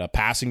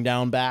passing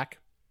down back.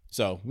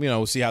 So,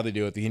 we'll see how they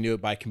do it. They can do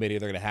it by committee.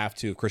 They're going to have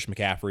to if Christian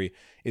McCaffrey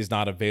is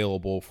not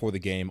available for the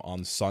game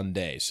on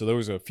Sunday. So there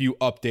was a few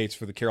updates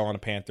for the Carolina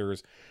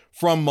Panthers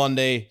from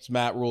Monday. It's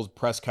Matt Rule's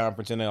press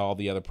conference and all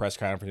the other press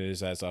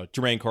conferences as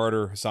Jermaine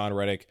Carter, Hassan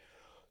Reddick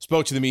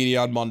spoke to the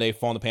media on Monday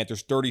following the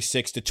Panthers'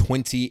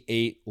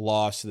 36-28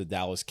 loss to the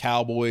Dallas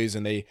Cowboys.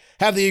 And they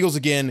have the Eagles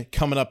again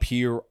coming up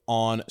here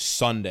on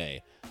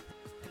Sunday.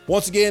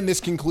 Once again,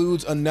 this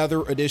concludes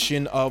another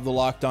edition of the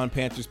Locked On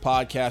Panthers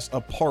podcast, a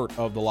part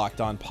of the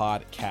Locked On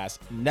Podcast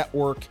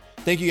Network.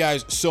 Thank you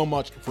guys so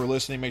much for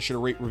listening. Make sure to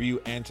rate,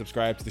 review, and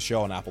subscribe to the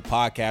show on Apple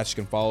Podcasts.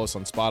 You can follow us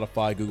on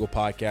Spotify, Google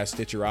Podcasts,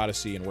 Stitcher,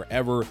 Odyssey, and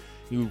wherever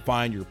you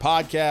find your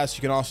podcasts.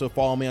 You can also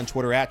follow me on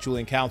Twitter at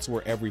Julian Council,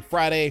 where every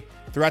Friday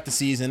throughout the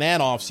season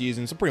and off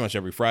season, so pretty much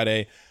every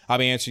Friday, I'll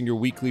be answering your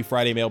weekly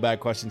Friday mailbag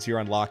questions here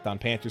on Locked On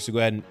Panthers. So go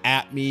ahead and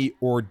at me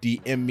or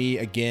DM me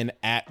again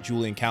at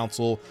Julian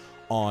Council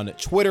on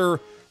Twitter.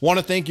 Want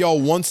to thank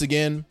y'all once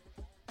again.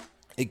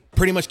 It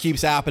pretty much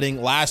keeps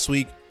happening. Last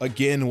week,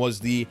 again, was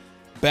the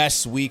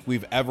best week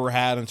we've ever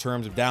had in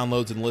terms of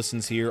downloads and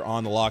listens here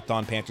on the Locked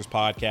On Panthers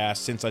podcast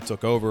since I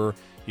took over.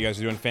 You guys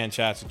are doing a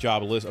fantastic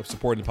job of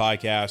supporting the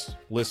podcast,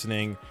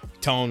 listening,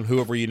 telling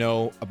whoever you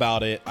know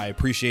about it. I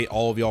appreciate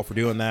all of y'all for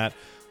doing that.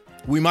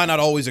 We might not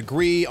always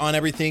agree on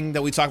everything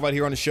that we talk about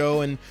here on the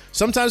show, and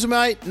sometimes we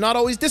might not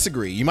always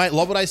disagree. You might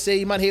love what I say,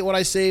 you might hate what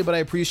I say, but I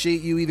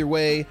appreciate you either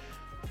way.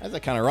 As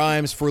that kind of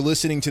rhymes, for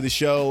listening to the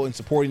show and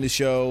supporting the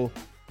show.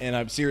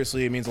 And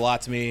seriously, it means a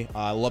lot to me.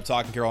 I love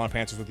talking Carolina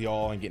Panthers with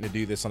y'all and getting to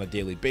do this on a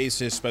daily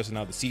basis, especially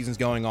now the season's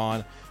going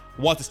on.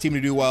 Want this team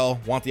to do well,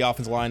 want the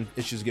offensive line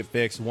issues to get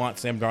fixed, want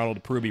Sam Darnold to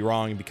prove me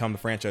wrong and become the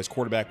franchise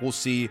quarterback. We'll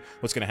see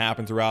what's going to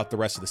happen throughout the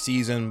rest of the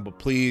season, but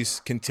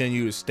please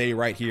continue to stay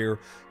right here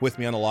with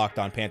me on the Locked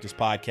On Panthers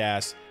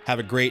podcast. Have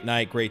a great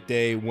night, great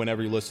day.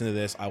 Whenever you listen to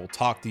this, I will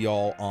talk to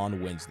y'all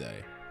on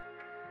Wednesday.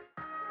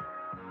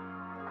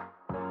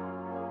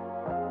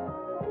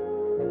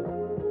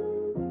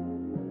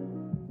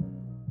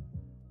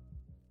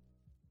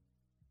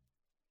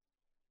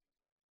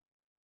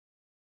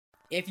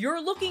 If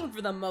you're looking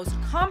for the most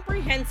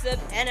comprehensive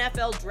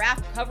NFL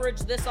draft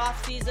coverage this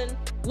offseason,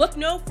 look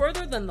no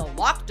further than the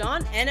Locked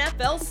On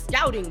NFL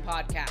Scouting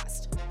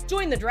Podcast.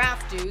 Join the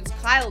draft dudes,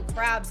 Kyle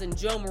Krabs and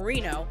Joe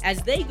Marino, as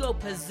they go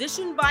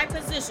position by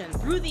position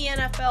through the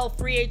NFL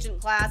free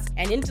agent class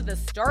and into the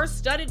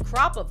star-studded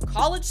crop of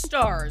college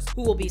stars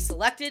who will be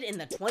selected in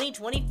the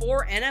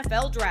 2024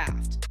 NFL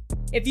Draft.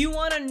 If you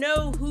want to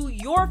know who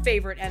your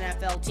favorite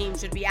NFL team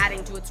should be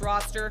adding to its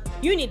roster,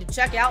 you need to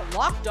check out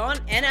Locked On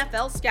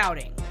NFL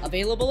Scouting,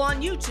 available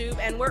on YouTube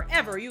and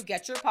wherever you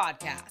get your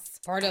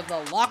podcasts. Part of the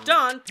Locked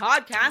On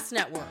Podcast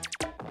Network,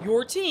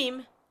 your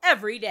team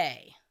every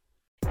day.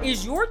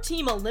 Is your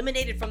team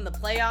eliminated from the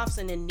playoffs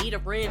and in need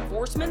of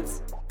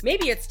reinforcements?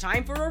 Maybe it's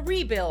time for a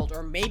rebuild,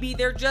 or maybe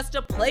they're just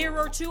a player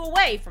or two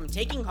away from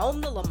taking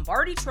home the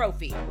Lombardi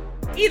Trophy.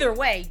 Either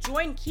way,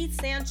 join Keith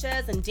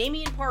Sanchez and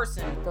Damian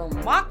Parson for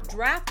Mock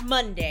Draft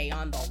Monday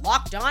on the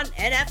Locked On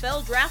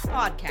NFL Draft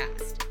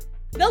Podcast.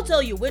 They'll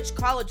tell you which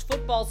college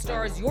football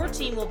stars your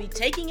team will be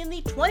taking in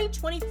the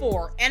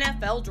 2024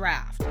 NFL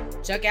Draft.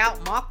 Check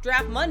out Mock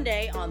Draft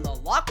Monday on the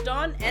Locked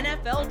On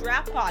NFL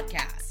Draft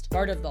Podcast,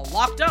 part of the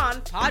Locked On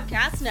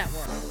Podcast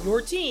Network,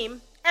 your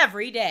team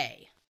every day.